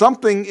find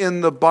something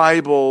in the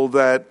Bible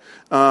that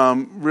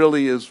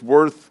really is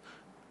worth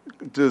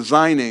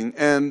designing,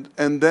 and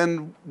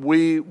then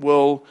we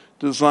will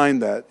design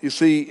that. You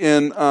see,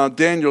 in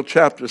Daniel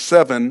chapter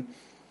 7,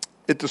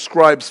 it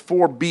describes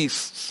 4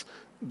 beasts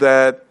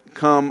that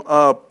come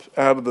up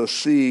out of the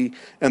sea,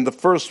 and the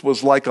first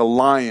was like a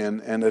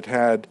lion, and it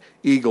had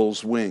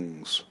eagle's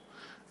wings.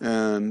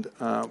 And,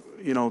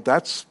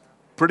 that's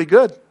pretty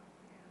good.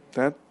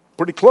 That's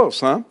pretty close,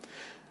 huh?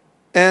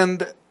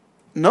 And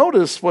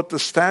notice what the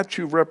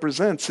statue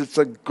represents. It's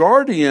a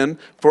guardian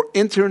for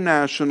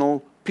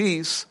international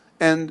peace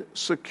and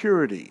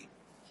security.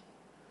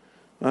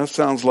 That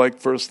sounds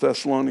like 1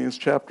 Thessalonians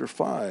chapter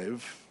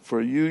 5.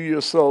 For you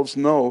yourselves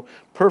know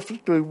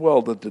perfectly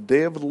well that the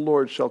day of the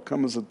Lord shall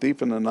come as a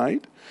thief in the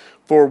night.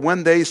 For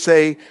when they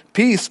say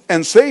peace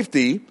and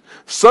safety,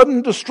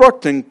 sudden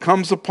destruction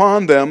comes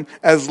upon them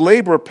as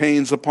labor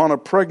pains upon a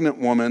pregnant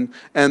woman,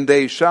 and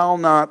they shall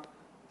not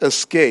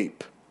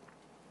escape.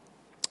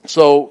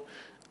 So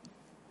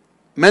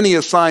many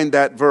assign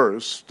that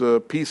verse,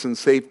 the peace and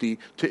safety,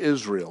 to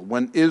Israel.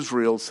 When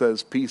Israel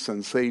says peace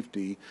and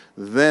safety,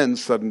 then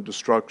sudden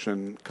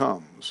destruction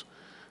comes.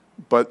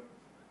 But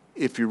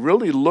if you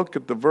really look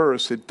at the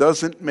verse, it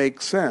doesn't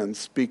make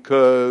sense,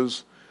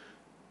 because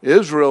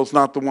Israel's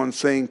not the one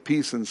saying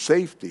peace and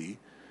safety.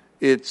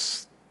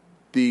 It's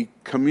the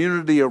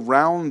community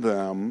around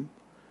them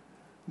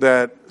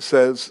that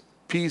says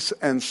peace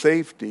and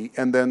safety,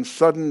 and then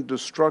sudden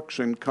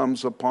destruction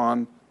comes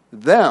upon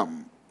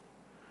them.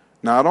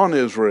 Not on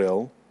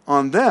Israel,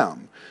 on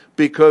them.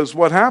 Because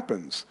what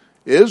happens?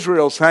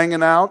 Israel's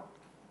hanging out,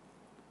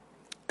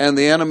 and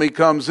the enemy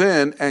comes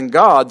in, and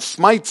God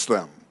smites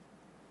them.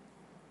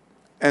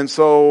 And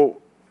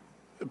so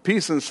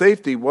peace and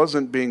safety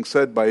wasn't being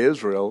said by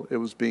Israel. It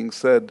was being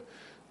said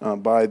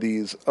by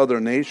these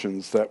other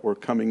nations that were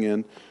coming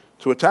in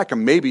to attack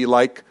them. Maybe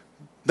like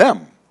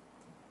them,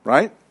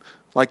 right?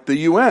 Like the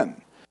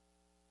UN.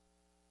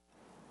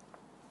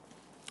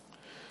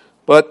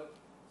 But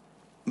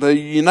the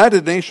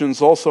United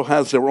Nations also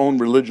has their own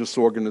religious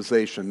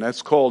organization.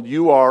 That's called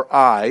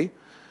URI.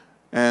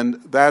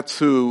 And that's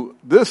who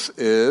this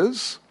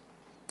is.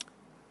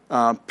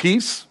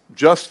 Peace,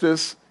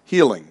 justice,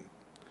 healing.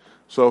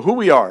 So who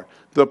we are.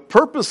 The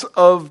purpose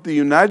of the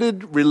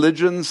United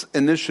Religions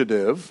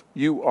Initiative,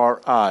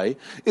 URI,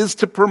 is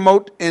to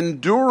promote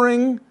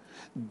enduring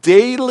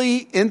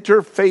daily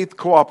interfaith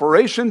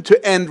cooperation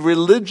to end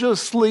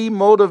religiously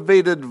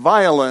motivated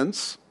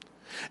violence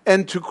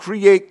and to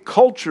create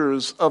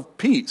cultures of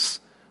peace,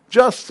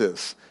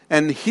 justice,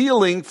 and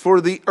healing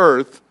for the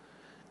earth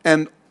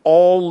and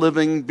all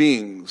living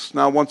beings.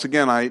 Now, once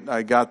again,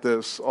 I got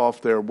this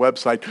off their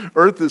website.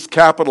 Earth is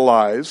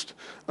capitalized,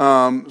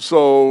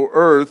 so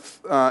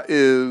Earth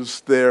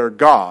is their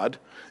God,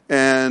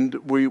 and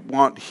we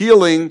want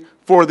healing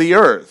for the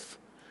earth.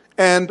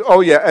 And,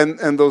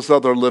 and those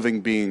other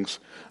living beings.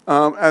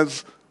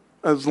 As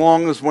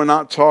long as we're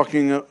not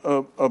talking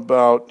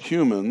about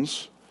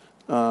humans.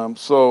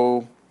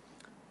 So,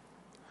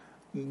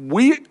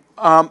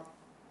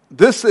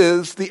 this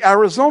is the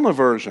Arizona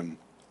version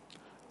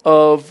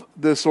of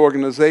this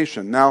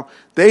organization. Now,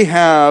 they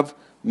have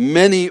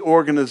many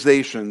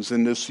organizations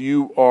in this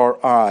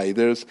URI.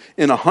 There's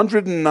in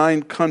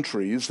 109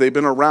 countries. They've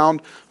been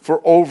around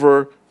for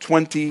over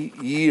 20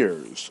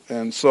 years.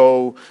 And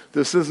so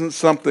this isn't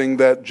something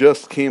that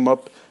just came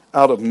up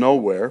out of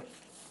nowhere.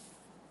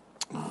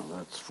 Oh,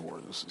 that's 4.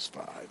 This is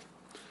 5.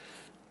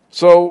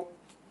 So,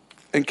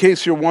 in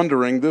case you're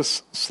wondering,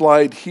 this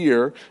slide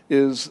here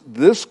is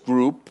this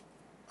group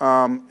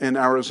in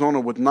Arizona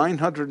with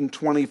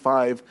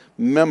 925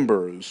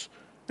 members,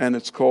 and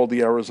it's called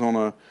the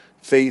Arizona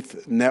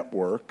Faith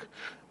Network.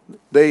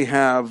 They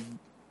have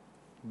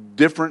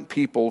different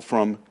people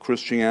from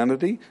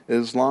Christianity,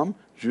 Islam,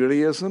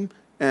 Judaism,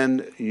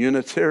 and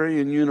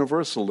Unitarian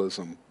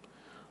Universalism,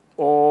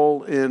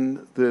 all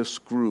in this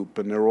group,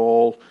 and they're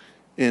all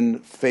in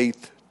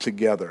faith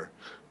together.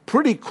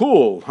 Pretty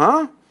cool,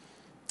 huh?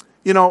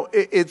 You know,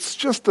 it's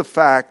just the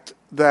fact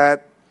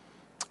that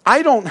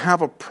I don't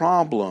have a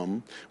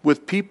problem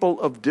with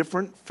people of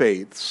different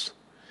faiths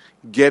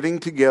getting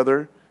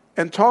together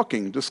and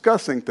talking,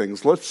 discussing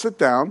things. Let's sit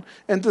down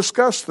and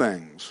discuss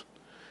things.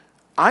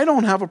 I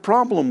don't have a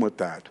problem with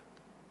that.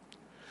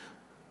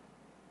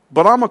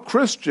 But I'm a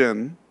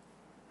Christian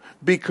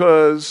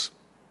because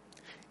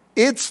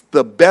it's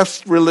the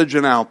best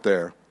religion out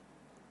there.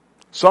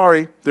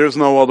 Sorry, there's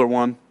no other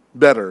one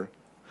better.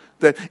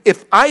 That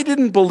if I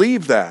didn't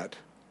believe that,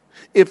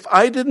 if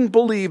I didn't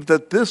believe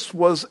that this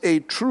was a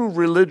true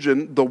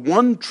religion, the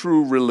one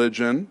true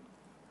religion,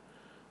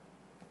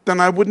 then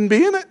I wouldn't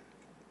be in it.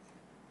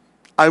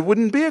 I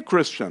wouldn't be a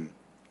Christian.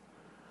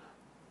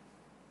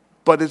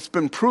 But it's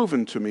been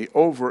proven to me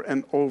over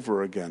and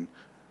over again,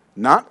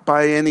 not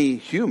by any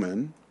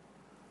human,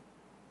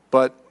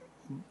 but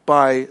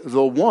by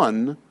the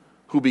one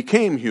who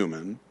became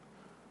human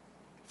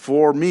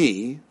for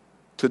me,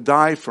 to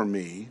die for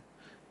me.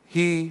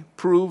 He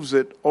proves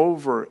it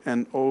over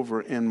and over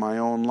in my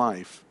own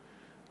life.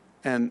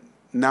 And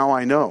now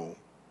I know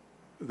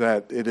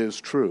that it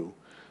is true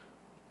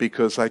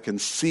because I can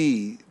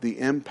see the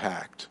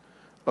impact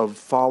of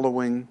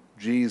following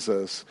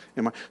Jesus.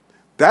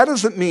 That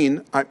doesn't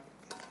mean, I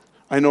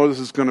know this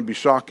is going to be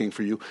shocking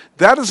for you,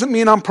 that doesn't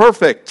mean I'm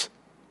perfect.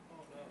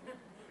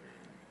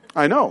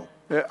 I know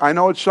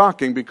it's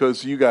shocking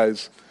because you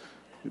guys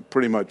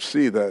pretty much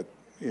see that,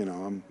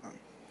 I'm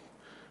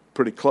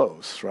pretty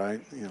close,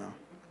 right?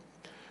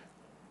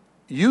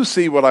 You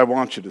see what I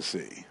want you to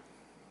see,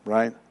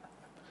 right?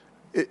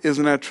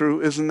 Isn't that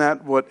true? Isn't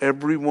that what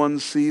everyone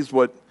sees,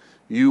 what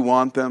you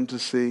want them to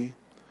see?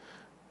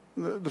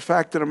 The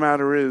fact of the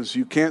matter is,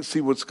 you can't see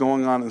what's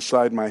going on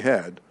inside my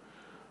head,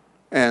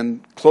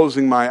 and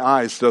closing my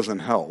eyes doesn't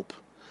help.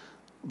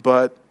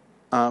 But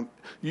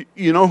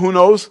you know who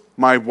knows?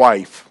 My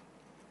wife.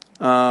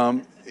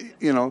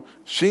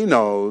 She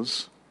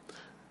knows.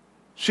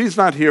 She's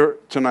not here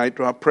tonight.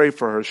 I'll pray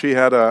for her. She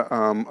had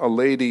a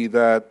lady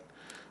that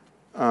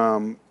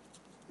Cheryl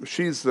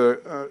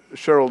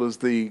is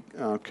the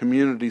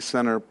community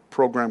center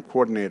program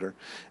coordinator,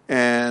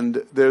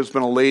 and there's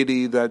been a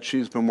lady that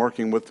she's been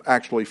working with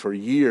actually for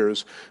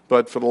years,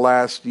 but for the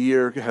last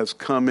year has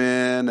come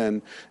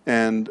in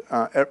and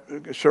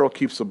Cheryl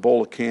keeps a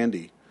bowl of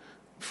candy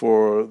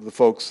for the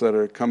folks that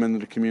are come into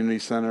the community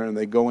center, and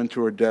they go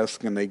into her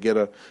desk and they get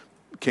a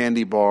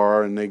candy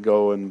bar and they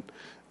go and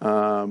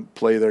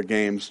play their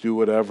games, do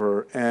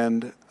whatever.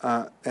 And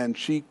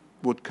she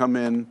would come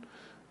in,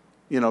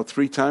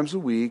 3 times a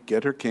week,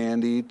 get her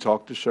candy,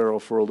 talk to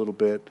Cheryl for a little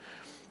bit.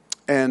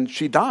 And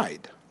she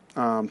died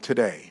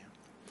today.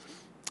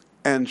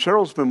 And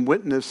Cheryl's been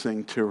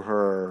witnessing to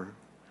her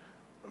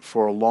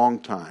for a long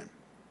time.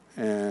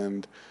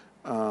 And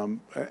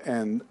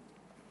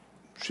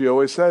she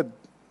always said,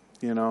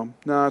 no,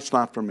 it's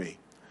not for me.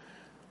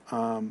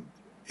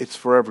 It's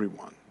for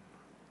everyone.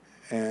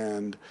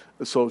 And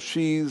so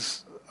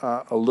she's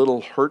a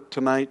little hurt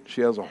tonight.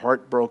 She has a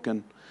heart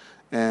broken.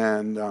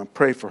 And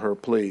pray for her,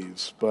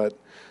 please. But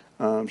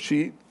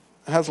she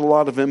has a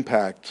lot of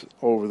impact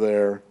over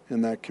there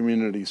in that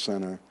community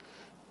center.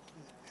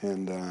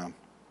 And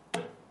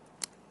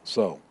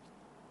so,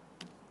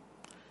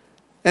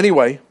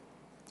 anyway,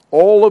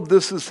 all of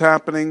this is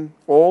happening.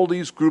 All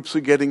these groups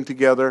are getting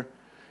together.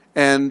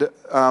 And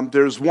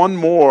there's one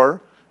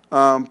more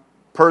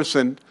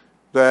person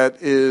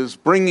that is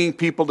bringing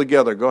people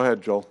together. Go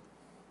ahead, Joel.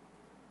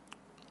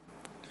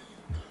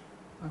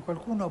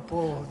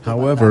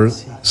 However,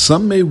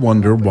 some may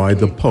wonder why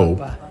the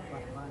Pope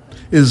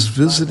is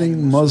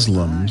visiting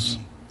Muslims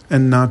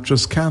and not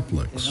just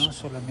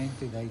Catholics.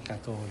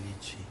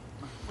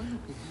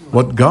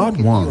 What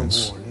God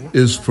wants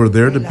is for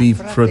there to be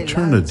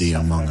fraternity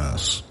among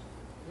us.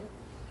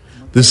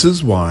 This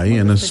is why,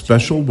 in a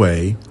special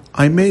way,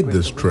 I made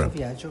this trip.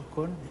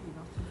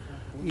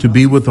 To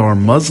be with our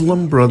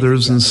Muslim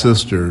brothers and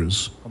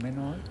sisters,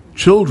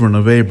 children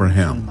of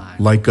Abraham,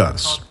 like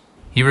us.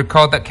 He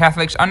recalled that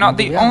Catholics are not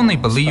the only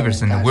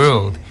believers in the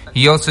world.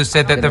 He also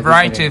said that the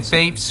variety of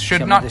faiths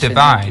should not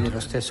divide.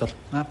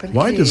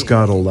 Why does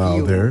God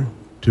allow there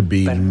to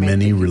be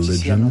many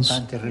religions?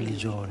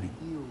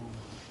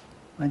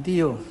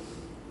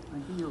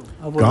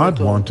 God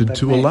wanted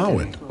to allow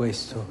it.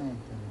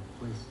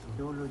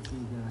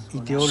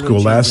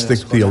 Scholastic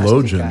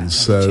theologians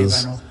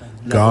says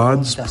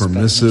God's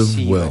permissive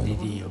will.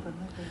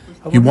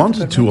 He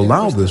wanted to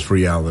allow this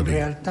reality.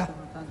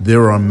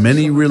 There are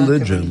many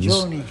religions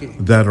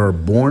that are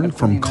born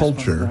from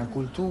culture,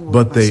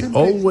 but they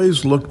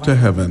always look to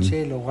heaven,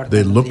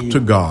 they look to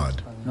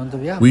God.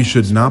 We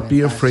should not be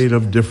afraid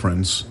of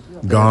difference.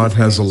 God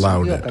has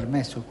allowed it.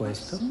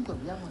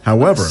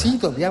 However,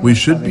 we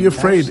should be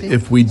afraid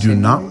if we do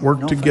not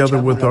work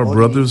together with our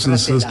brothers and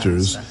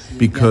sisters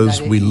because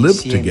we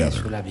live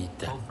together.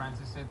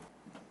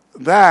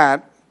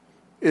 That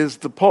is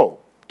the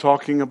Pope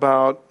talking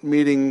about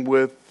meeting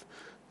with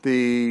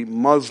the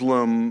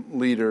Muslim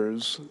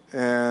leaders,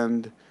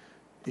 and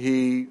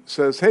he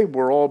says, hey,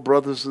 we're all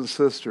brothers and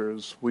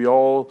sisters. We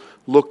all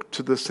look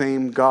to the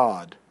same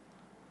God.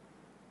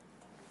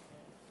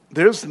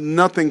 There's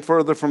nothing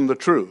further from the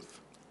truth.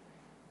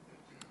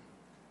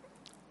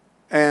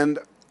 And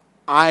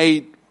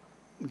I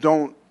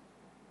don't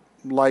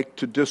like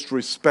to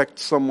disrespect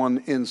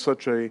someone in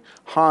such a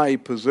high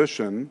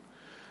position,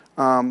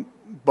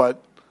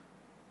 but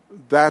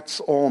that's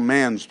all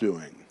man's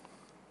doing.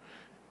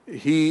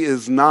 He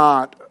is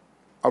not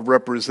a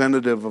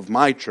representative of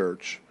my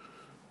church,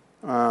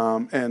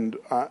 and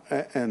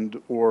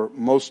or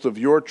most of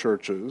your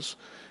churches.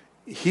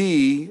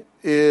 He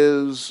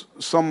is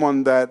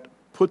someone that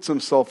puts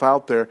himself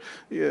out there.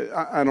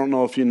 I don't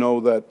know if you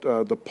know that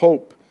the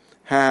Pope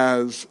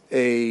has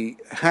a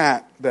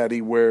hat that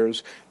he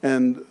wears,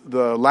 and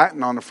the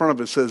Latin on the front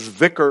of it says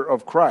Vicar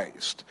of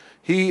Christ.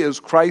 He is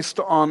Christ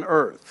on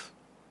earth,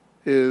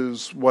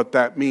 is what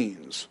that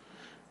means.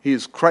 He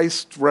is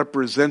Christ's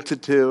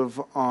representative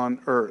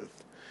on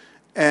earth.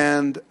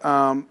 And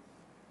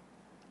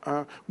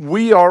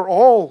we are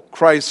all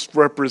Christ's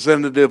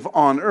representative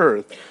on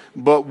earth,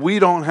 but we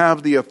don't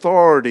have the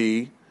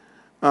authority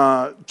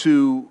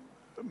to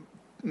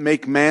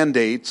make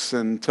mandates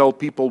and tell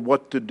people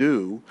what to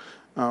do.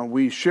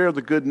 We share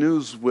the good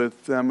news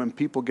with them, and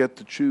people get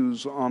to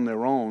choose on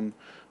their own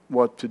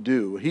what to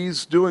do.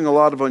 He's doing a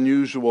lot of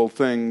unusual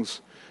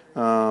things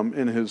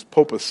in his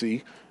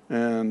papacy,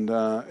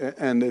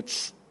 and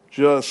it's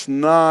just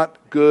not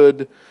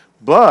good,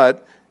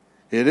 but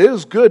it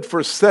is good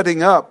for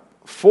setting up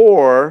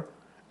for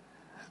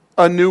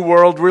a new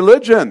world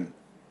religion.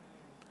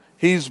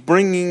 He's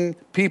bringing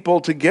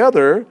people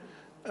together,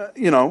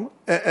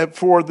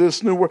 for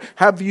this new world.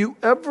 Have you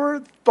ever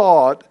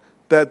thought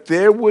that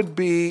there would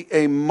be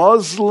a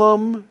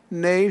Muslim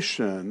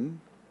nation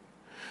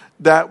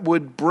that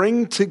would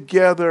bring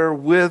together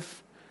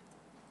with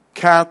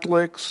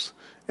Catholics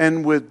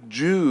and with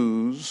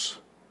Jews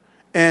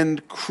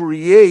and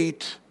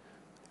create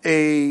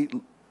a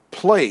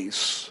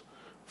place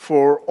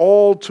for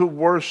all to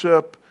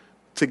worship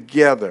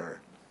together?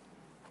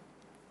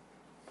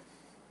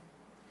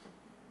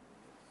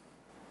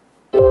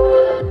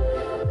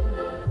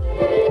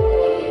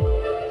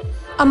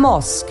 A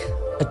mosque,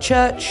 a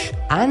church,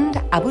 and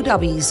Abu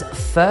Dhabi's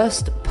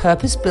first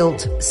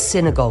purpose-built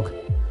synagogue.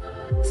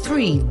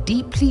 3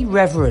 deeply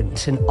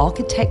reverent and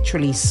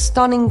architecturally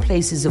stunning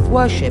places of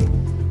worship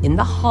in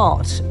the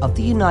heart of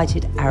the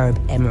United Arab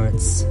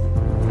Emirates.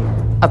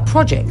 A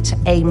project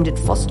aimed at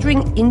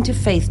fostering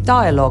interfaith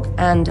dialogue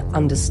and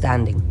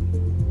understanding.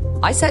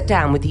 I sat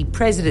down with the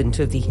president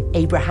of the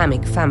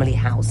Abrahamic Family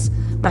House,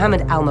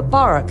 Mohammed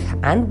Al-Mubarak,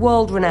 and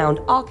world-renowned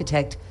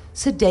architect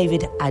Sir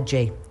David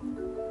Adjaye.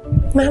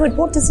 Mohammed,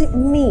 what does it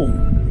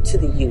mean to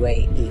the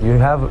UAE? You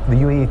have the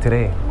UAE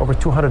today, over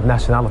 200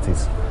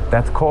 nationalities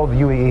that call the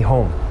UAE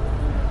home.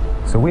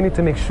 So we need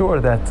to make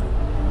sure that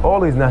all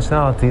these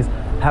nationalities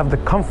have the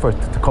comfort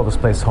to call this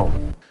place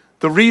home.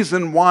 The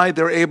reason why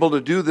they're able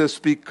to do this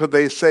because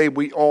they say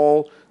we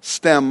all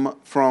stem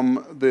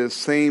from the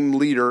same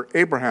leader,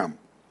 Abraham.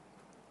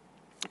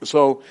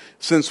 So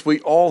since we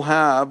all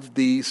have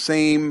the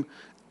same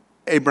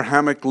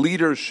Abrahamic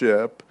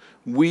leadership,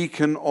 we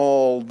can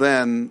all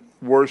then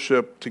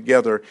worship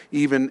together,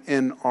 even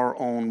in our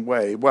own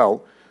way.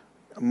 Well,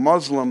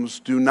 Muslims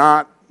do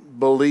not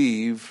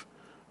believe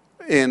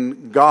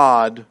in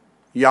God,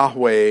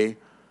 Yahweh,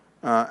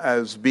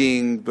 as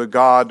being the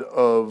God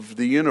of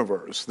the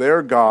universe.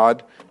 Their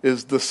God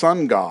is the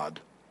sun god,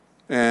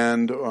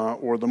 and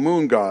or the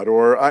moon god,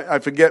 or I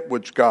forget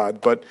which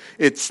god, but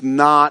it's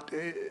not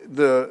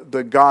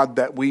the God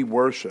that we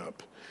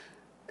worship.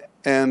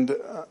 And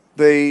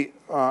they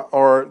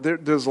are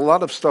there's a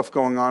lot of stuff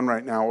going on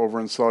right now over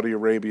in Saudi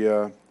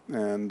Arabia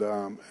and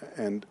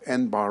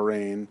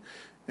Bahrain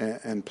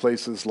and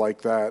places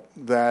like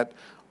that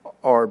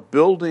are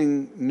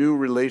building new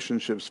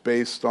relationships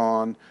based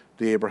on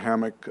the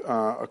Abrahamic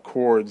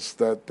Accords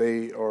that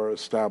they are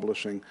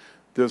establishing.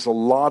 There's a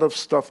lot of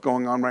stuff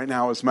going on right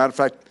now. As a matter of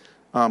fact,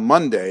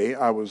 Monday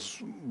I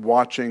was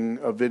watching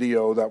a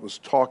video that was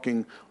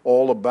talking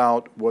all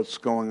about what's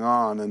going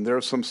on, and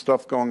there's some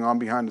stuff going on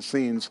behind the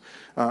scenes.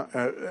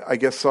 I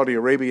guess Saudi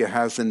Arabia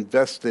has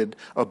invested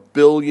 $1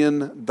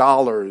 billion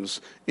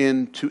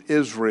into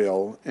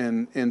Israel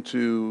and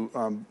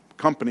into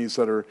companies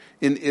that are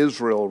in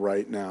Israel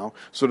right now.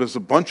 So there's a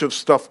bunch of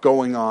stuff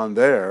going on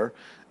there,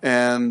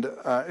 and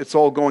it's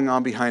all going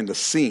on behind the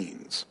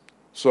scenes.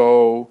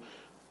 So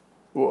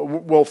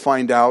we'll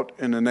find out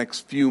in the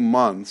next few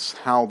months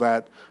how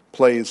that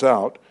plays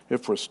out,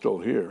 if we're still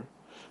here.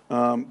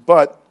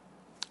 But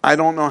I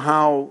don't know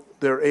how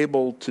they're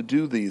able to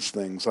do these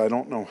things. I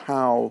don't know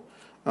how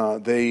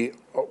they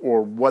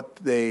or what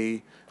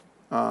they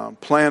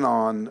plan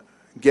on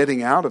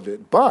getting out of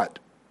it. But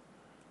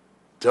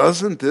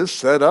doesn't this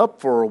set up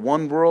for a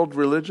one-world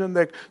religion?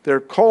 They're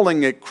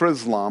calling it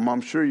Chrislam.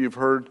 I'm sure you've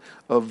heard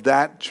of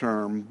that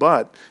term.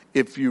 But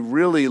if you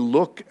really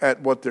look at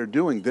what they're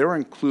doing, they're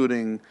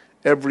including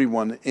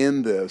everyone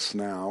in this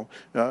now.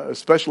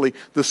 Especially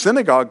the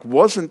synagogue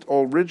wasn't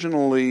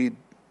originally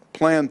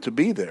planned to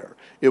be there.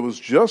 It was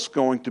just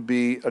going to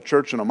be a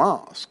church and a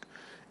mosque.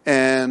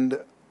 And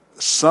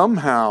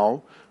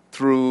somehow,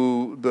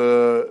 through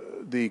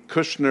the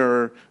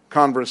Kushner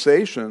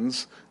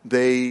conversations,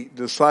 they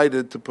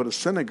decided to put a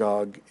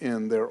synagogue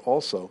in there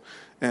also.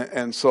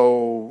 And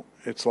so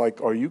it's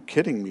like, are you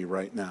kidding me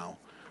right now?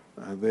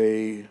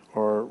 They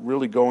are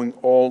really going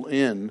all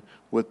in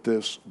with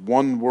this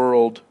one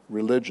world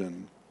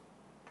religion.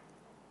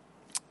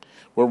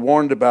 We're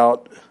warned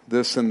about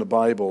this in the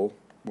Bible.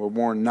 We're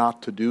warned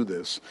not to do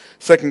this.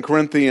 2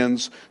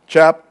 Corinthians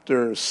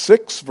chapter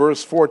 6,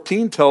 verse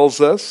 14 tells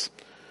us,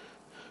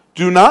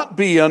 "Do not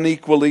be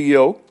unequally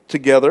yoked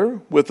together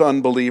with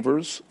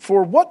unbelievers,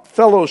 for what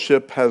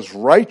fellowship has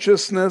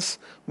righteousness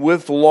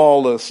with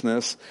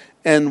lawlessness,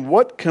 and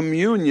what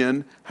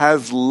communion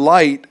has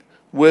light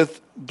with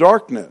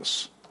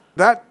darkness?"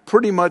 That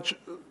pretty much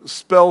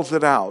spells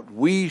it out.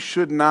 We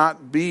should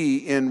not be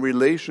in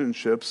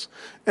relationships.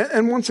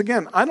 And once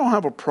again, I don't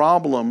have a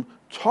problem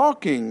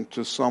talking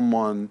to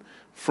someone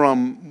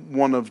from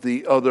one of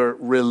the other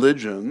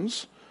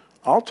religions.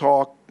 I'll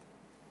talk,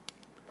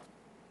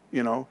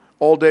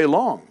 all day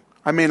long.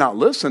 I may not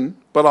listen,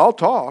 but I'll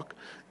talk,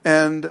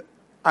 and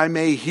I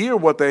may hear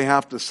what they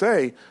have to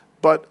say,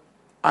 but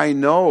I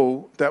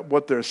know that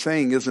what they're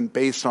saying isn't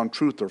based on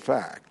truth or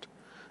fact.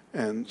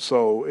 And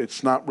so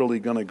it's not really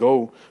going to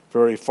go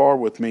very far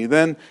with me.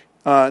 Then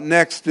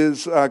next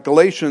is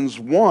Galatians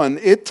 1.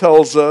 It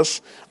tells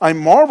us, "I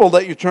marvel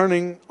that you're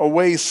turning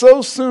away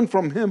so soon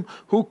from him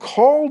who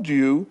called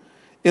you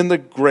in the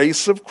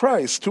grace of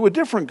Christ to a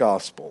different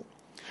gospel,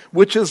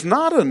 which is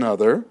not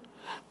another,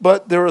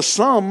 but there are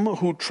some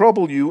who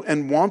trouble you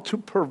and want to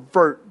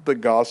pervert the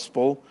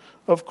gospel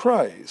of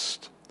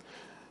Christ.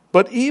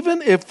 But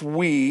even if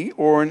we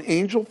or an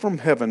angel from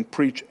heaven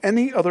preach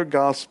any other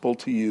gospel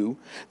to you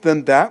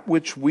than that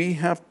which we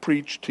have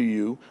preached to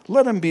you,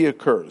 let him be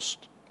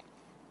accursed.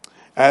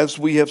 As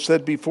we have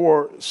said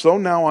before, so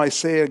now I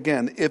say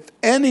again, if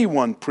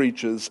anyone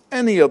preaches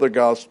any other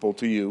gospel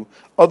to you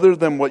other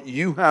than what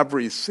you have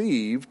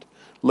received,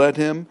 let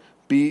him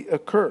be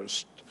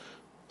accursed."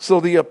 So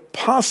the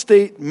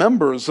apostate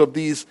members of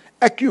these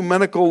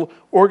ecumenical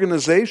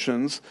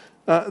organizations,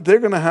 they're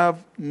going to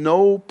have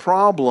no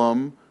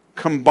problem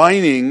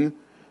combining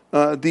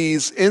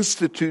these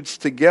institutes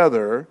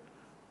together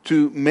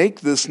to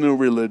make this new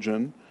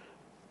religion,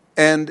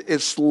 and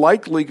it's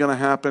likely going to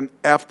happen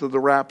after the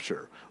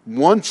rapture.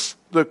 once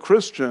the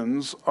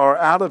Christians are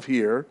out of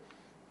here,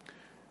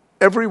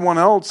 everyone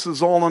else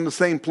is all on the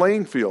same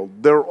playing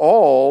field. They're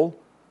all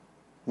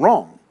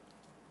wrong.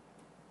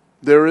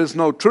 There is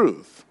no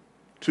truth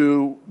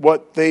to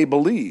what they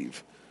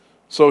believe.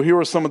 So here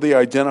are some of the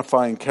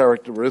identifying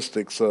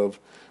characteristics of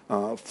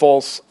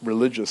false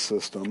religious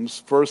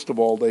systems. First of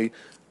all, they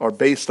are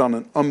based on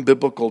an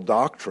unbiblical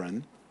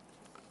doctrine.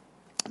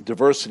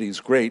 Diversity is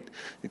great,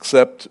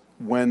 except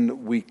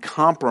when we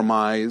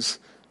compromise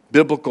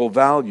biblical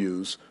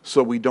values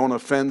so we don't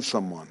offend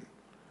someone.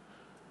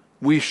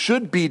 We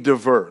should be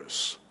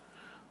diverse.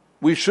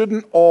 We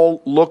shouldn't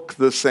all look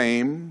the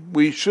same.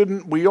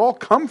 We all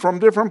come from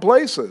different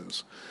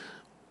places.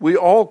 We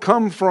all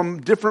come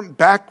from different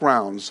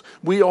backgrounds.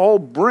 We all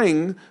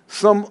bring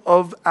some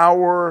of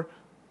our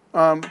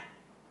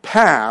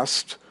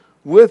past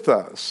with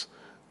us.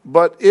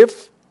 But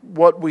if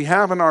what we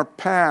have in our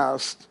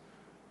past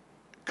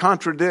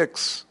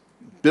contradicts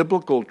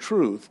biblical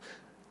truth,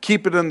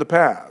 keep it in the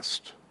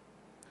past.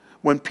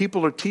 When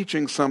people are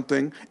teaching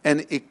something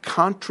and it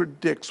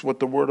contradicts what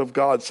the Word of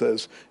God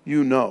says,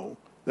 you know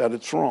that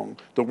it's wrong.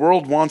 The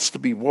world wants to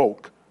be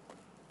woke,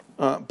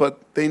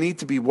 but they need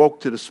to be woke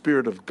to the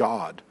Spirit of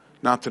God,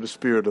 not to the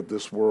spirit of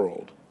this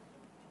world.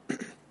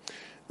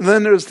 And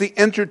then there's the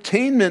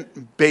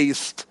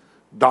entertainment-based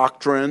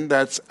doctrine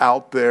that's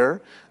out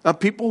there.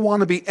 People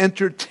want to be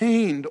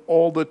entertained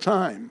all the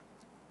time.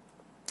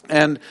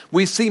 And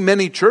we see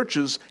many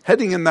churches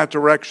heading in that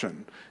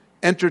direction.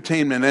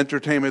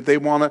 Entertainment. They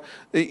want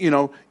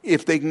to,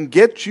 if they can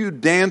get you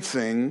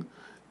dancing,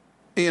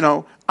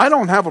 I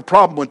don't have a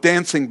problem with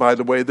dancing, by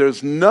the way.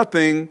 There's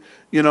nothing,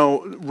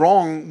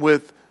 wrong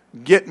with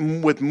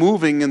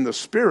moving in the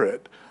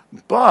Spirit.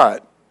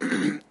 But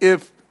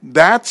if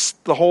that's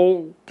the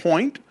whole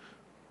point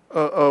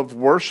of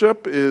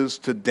worship is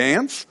to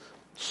dance,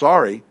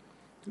 sorry,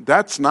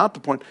 that's not the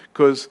point.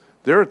 Because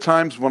there are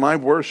times when I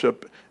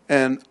worship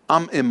and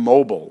I'm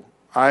immobile.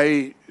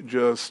 I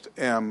just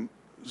am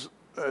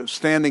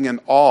standing in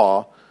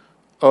awe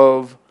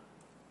of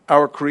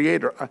our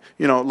Creator.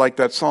 Like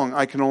that song,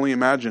 I Can Only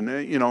Imagine.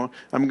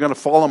 I'm going to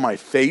fall on my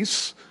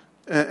face,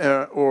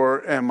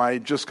 or am I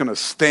just going to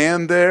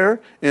stand there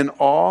in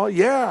awe?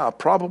 Yeah,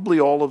 probably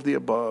all of the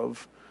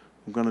above.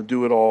 I'm going to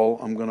do it all.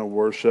 I'm going to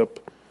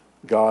worship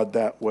God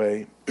that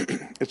way.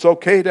 It's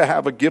okay to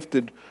have a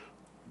gifted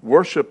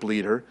worship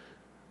leader,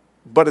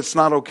 but it's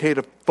not okay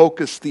to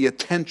focus the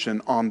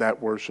attention on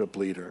that worship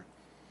leader.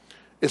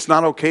 It's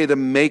not okay to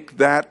make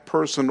that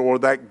person or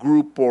that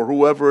group or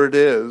whoever it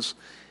is,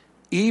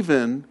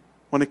 even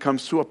when it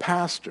comes to a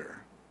pastor.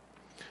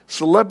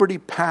 Celebrity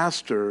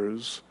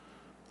pastors,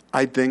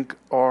 I think,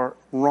 are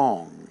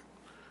wrong.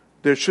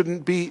 There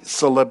shouldn't be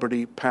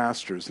celebrity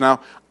pastors. Now,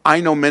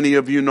 I know many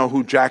of you know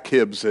who Jack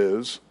Hibbs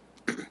is,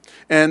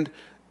 and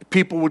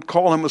people would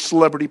call him a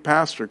celebrity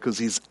pastor because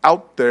he's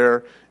out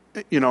there,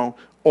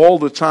 all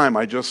the time.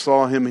 I just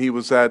saw him. He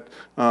was at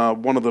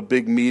one of the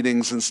big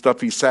meetings and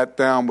stuff. He sat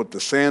down with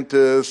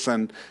DeSantis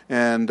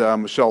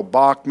and Michelle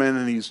Bachmann,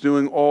 and he's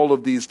doing all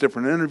of these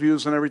different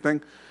interviews and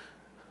everything.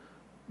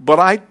 But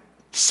I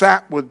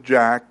sat with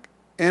Jack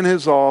in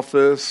his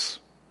office,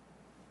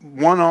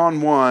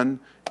 one-on-one.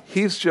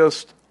 He's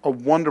just a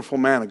wonderful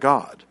man of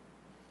God.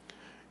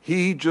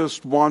 He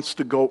just wants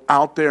to go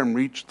out there and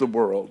reach the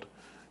world.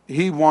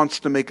 He wants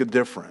to make a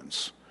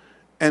difference.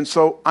 And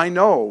so I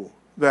know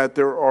that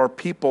there are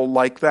people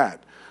like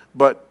that.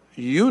 But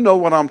you know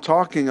what I'm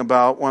talking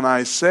about when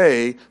I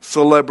say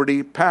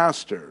celebrity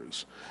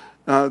pastors.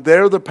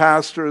 They're the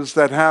pastors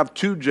that have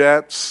 2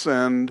 jets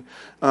and,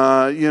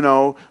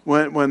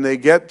 when they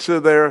get to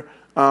their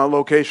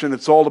location,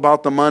 it's all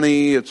about the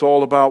money. It's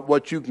all about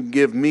what you can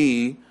give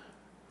me,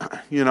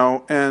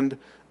 and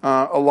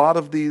a lot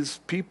of these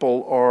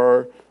people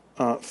are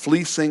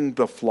fleecing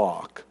the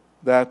flock.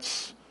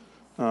 That's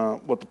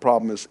what the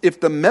problem is. If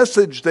the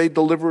message they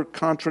deliver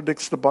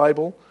contradicts the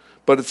Bible,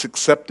 but it's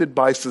accepted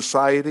by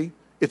society,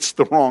 it's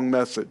the wrong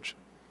message.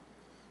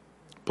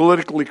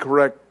 Politically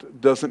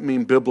correct doesn't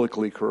mean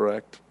biblically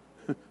correct.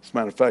 As a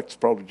matter of fact, it's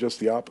probably just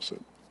the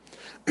opposite.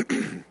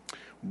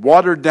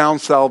 Watered down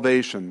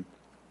salvation.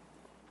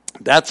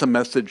 That's a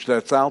message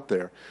that's out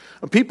there.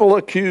 People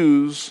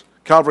accuse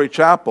Calvary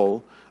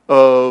Chapel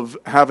of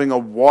having a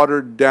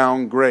watered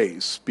down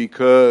grace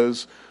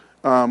because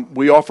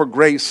we offer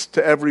grace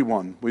to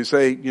everyone. We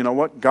say, you know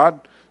what,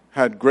 God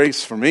had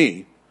grace for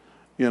me,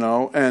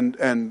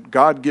 and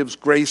God gives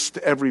grace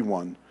to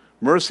everyone.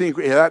 Mercy and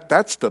grace,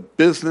 that's the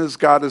business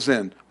God is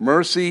in.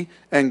 Mercy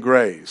and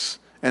grace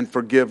and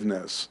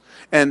forgiveness.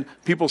 And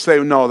people say,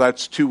 no,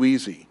 that's too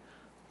easy.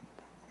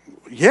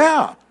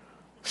 Yeah,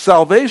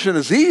 salvation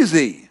is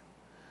easy.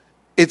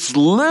 It's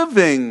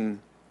living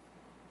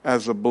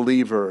as a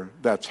believer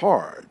that's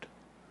hard.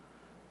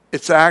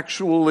 It's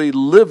actually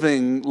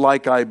living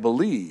like I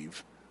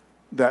believe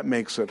that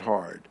makes it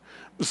hard.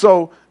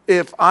 So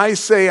if I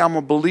say I'm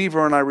a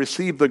believer and I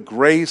receive the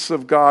grace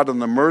of God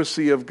and the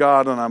mercy of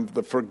God and I'm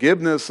the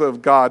forgiveness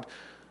of God,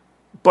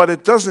 but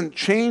it doesn't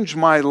change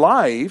my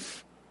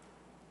life,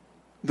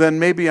 then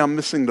maybe I'm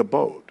missing the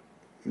boat.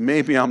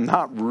 Maybe I'm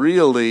not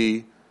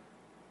really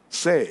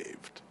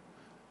saved.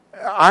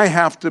 I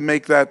have to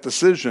make that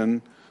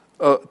decision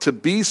to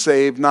be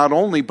saved not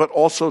only, but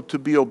also to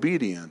be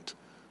obedient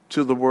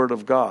to the Word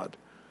of God,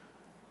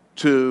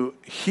 to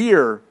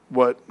hear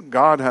what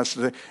God has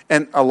to say.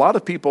 And a lot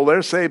of people,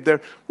 they're saved,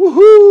 they're,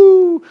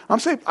 woohoo, I'm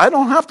saved. I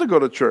don't have to go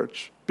to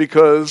church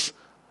because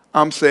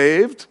I'm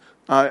saved.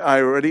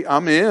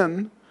 I'm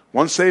in.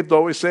 Once saved,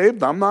 always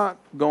saved. I'm not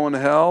going to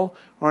hell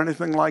or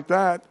anything like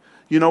that.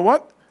 You know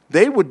what?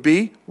 They would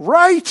be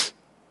right.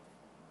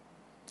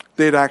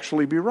 They'd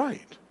actually be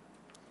right.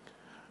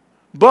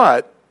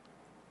 But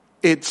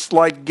it's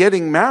like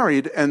getting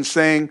married and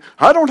saying,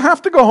 I don't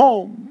have to go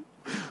home.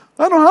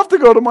 I don't have to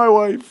go to my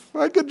wife.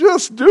 I could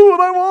just do what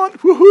I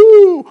want.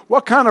 Woohoo!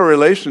 What kind of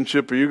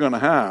relationship are you going to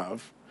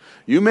have?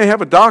 You may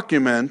have a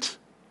document,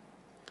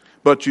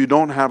 but you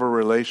don't have a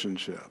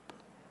relationship.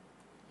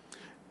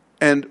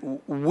 And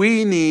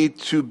we need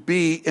to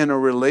be in a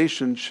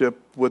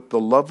relationship with the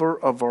lover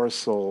of our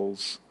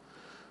souls,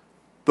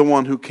 the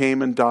one who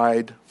came and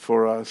died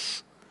for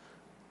us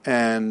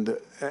and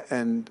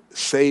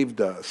saved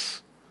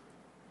us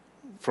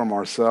from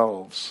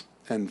ourselves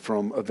and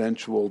from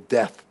eventual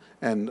death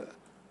and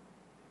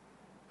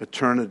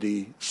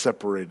eternity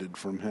separated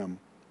from him.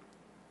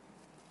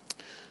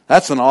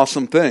 That's an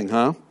awesome thing,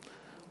 huh?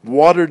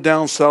 Watered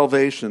down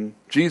salvation.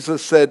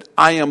 Jesus said,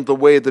 I am the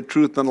way, the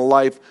truth, and the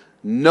life.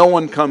 No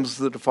one comes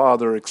to the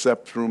Father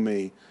except through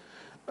me.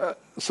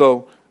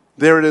 So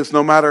there it is.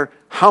 No matter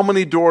how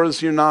many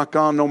doors you knock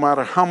on, no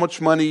matter how much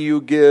money you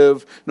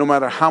give, no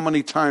matter how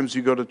many times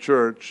you go to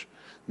church,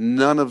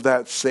 none of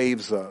that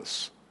saves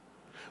us.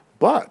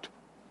 But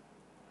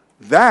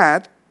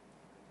that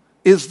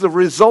is the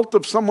result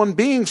of someone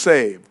being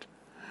saved.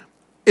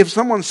 If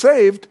someone's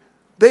saved,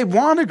 they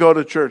want to go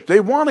to church. They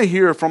want to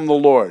hear from the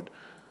Lord.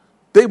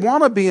 They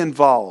want to be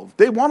involved.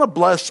 They want to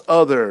bless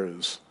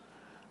others.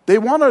 They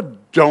want to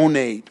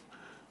donate.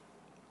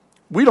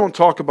 We don't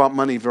talk about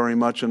money very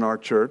much in our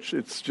church.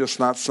 It's just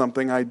not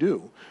something I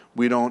do.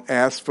 We don't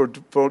ask for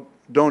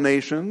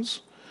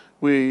donations.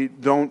 We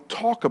don't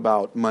talk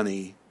about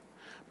money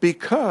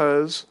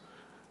because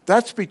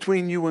that's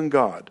between you and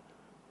God.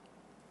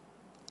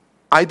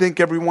 I think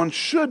everyone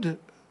should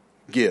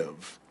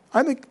give.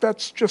 I think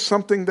that's just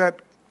something that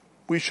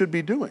we should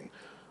be doing.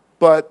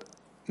 But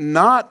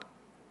not,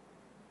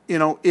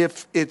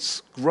 if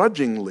it's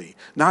grudgingly.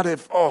 Not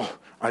if,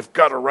 I've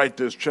got to write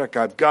this check,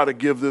 I've got to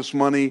give this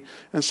money,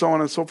 and so on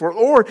and so forth.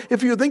 Or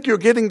if you think you're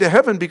getting to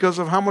heaven because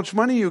of how much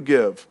money you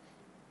give.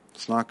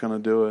 It's not going to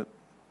do it.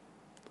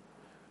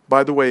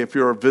 By the way, if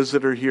you're a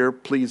visitor here,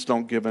 please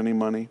don't give any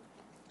money.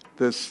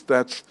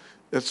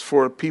 It's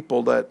for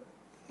people that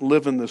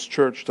live in this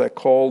church, that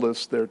call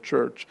this their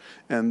church,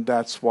 and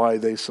that's why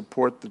they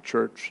support the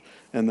church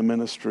and the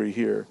ministry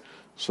here.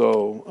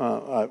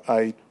 So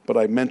but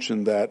I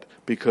mentioned that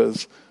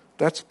because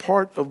that's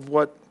part of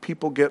what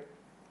people get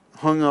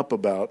hung up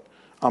about.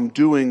 I'm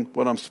doing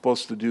what I'm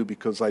supposed to do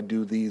because I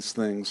do these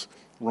things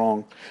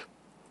wrong.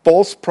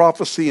 False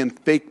prophecy and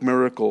fake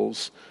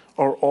miracles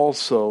are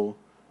also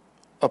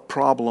a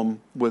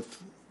problem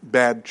with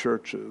bad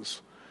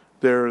churches.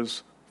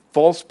 There's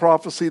false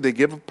prophecy, they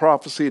give a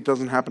prophecy, it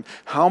doesn't happen.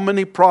 How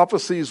many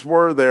prophecies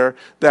were there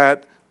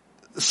that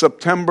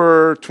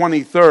September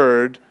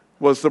 23rd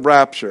was the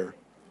rapture?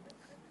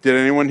 Did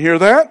anyone hear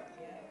that?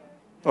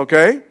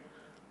 Okay.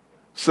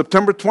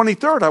 September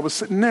 23rd, I was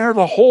sitting there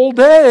the whole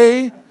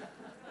day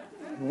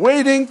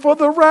waiting for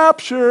the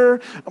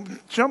rapture. I'm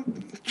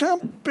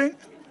jumping.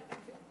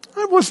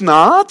 I was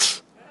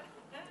not.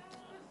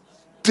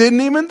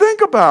 Didn't even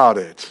think about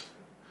it.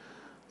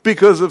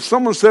 Because if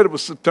someone said it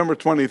was September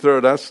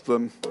 23rd,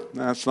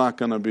 that's not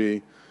going to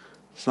be.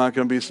 It's not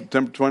going to be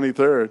September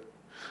 23rd.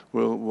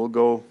 We'll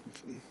go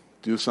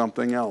do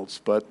something else.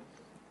 But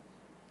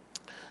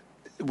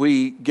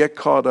we get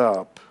caught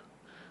up,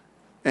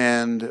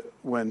 and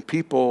when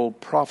people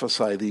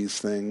prophesy these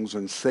things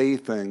and say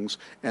things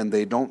and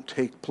they don't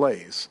take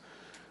place,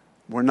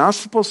 we're not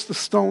supposed to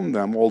stone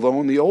them.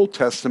 Although in the Old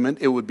Testament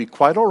it would be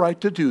quite all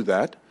right to do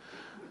that,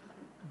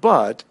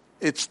 but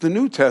it's the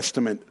New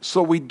Testament,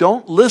 so we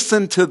don't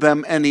listen to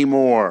them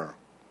anymore.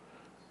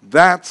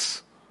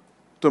 That's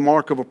the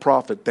mark of a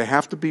prophet. They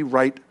have to be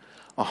right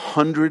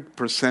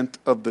 100%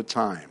 of the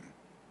time.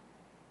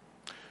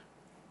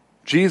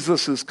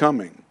 Jesus is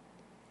coming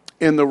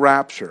in the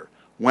rapture.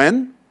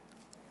 When?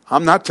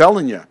 I'm not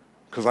telling you,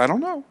 because I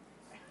don't know.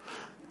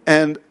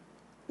 And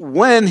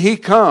when he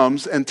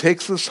comes and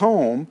takes us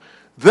home,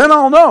 then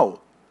I'll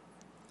know.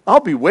 I'll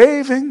be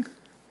waving.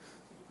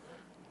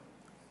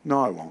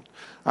 No, I won't.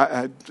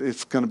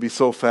 It's going to be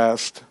so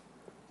fast,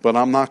 but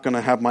I'm not going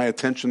to have my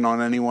attention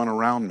on anyone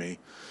around me.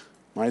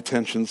 My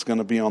attention's going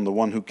to be on the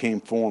one who came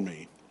for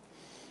me.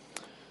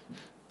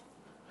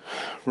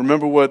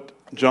 Remember what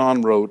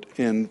John wrote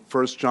in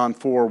 1 John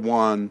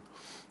 4:1.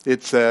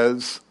 It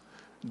says,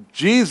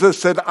 Jesus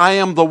said, I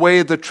am the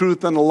way, the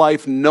truth, and the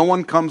life. No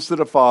one comes to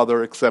the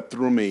Father except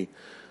through me.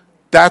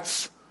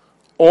 That's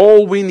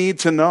all we need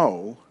to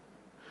know.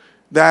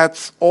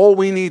 that's all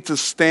we need to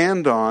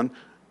stand on.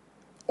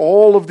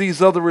 All of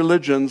these other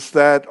religions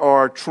that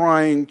are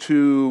trying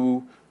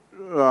to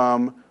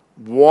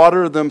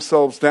water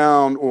themselves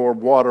down or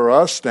water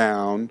us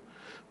down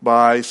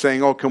by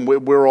saying, "Oh,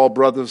 we're all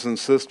brothers and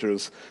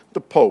sisters."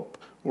 The Pope,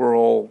 we're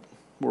all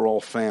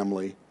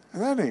family.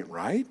 And that ain't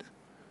right.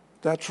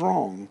 That's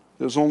wrong.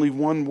 There's only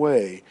one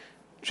way.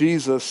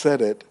 Jesus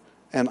said it,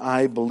 and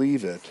I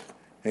believe it.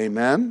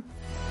 Amen?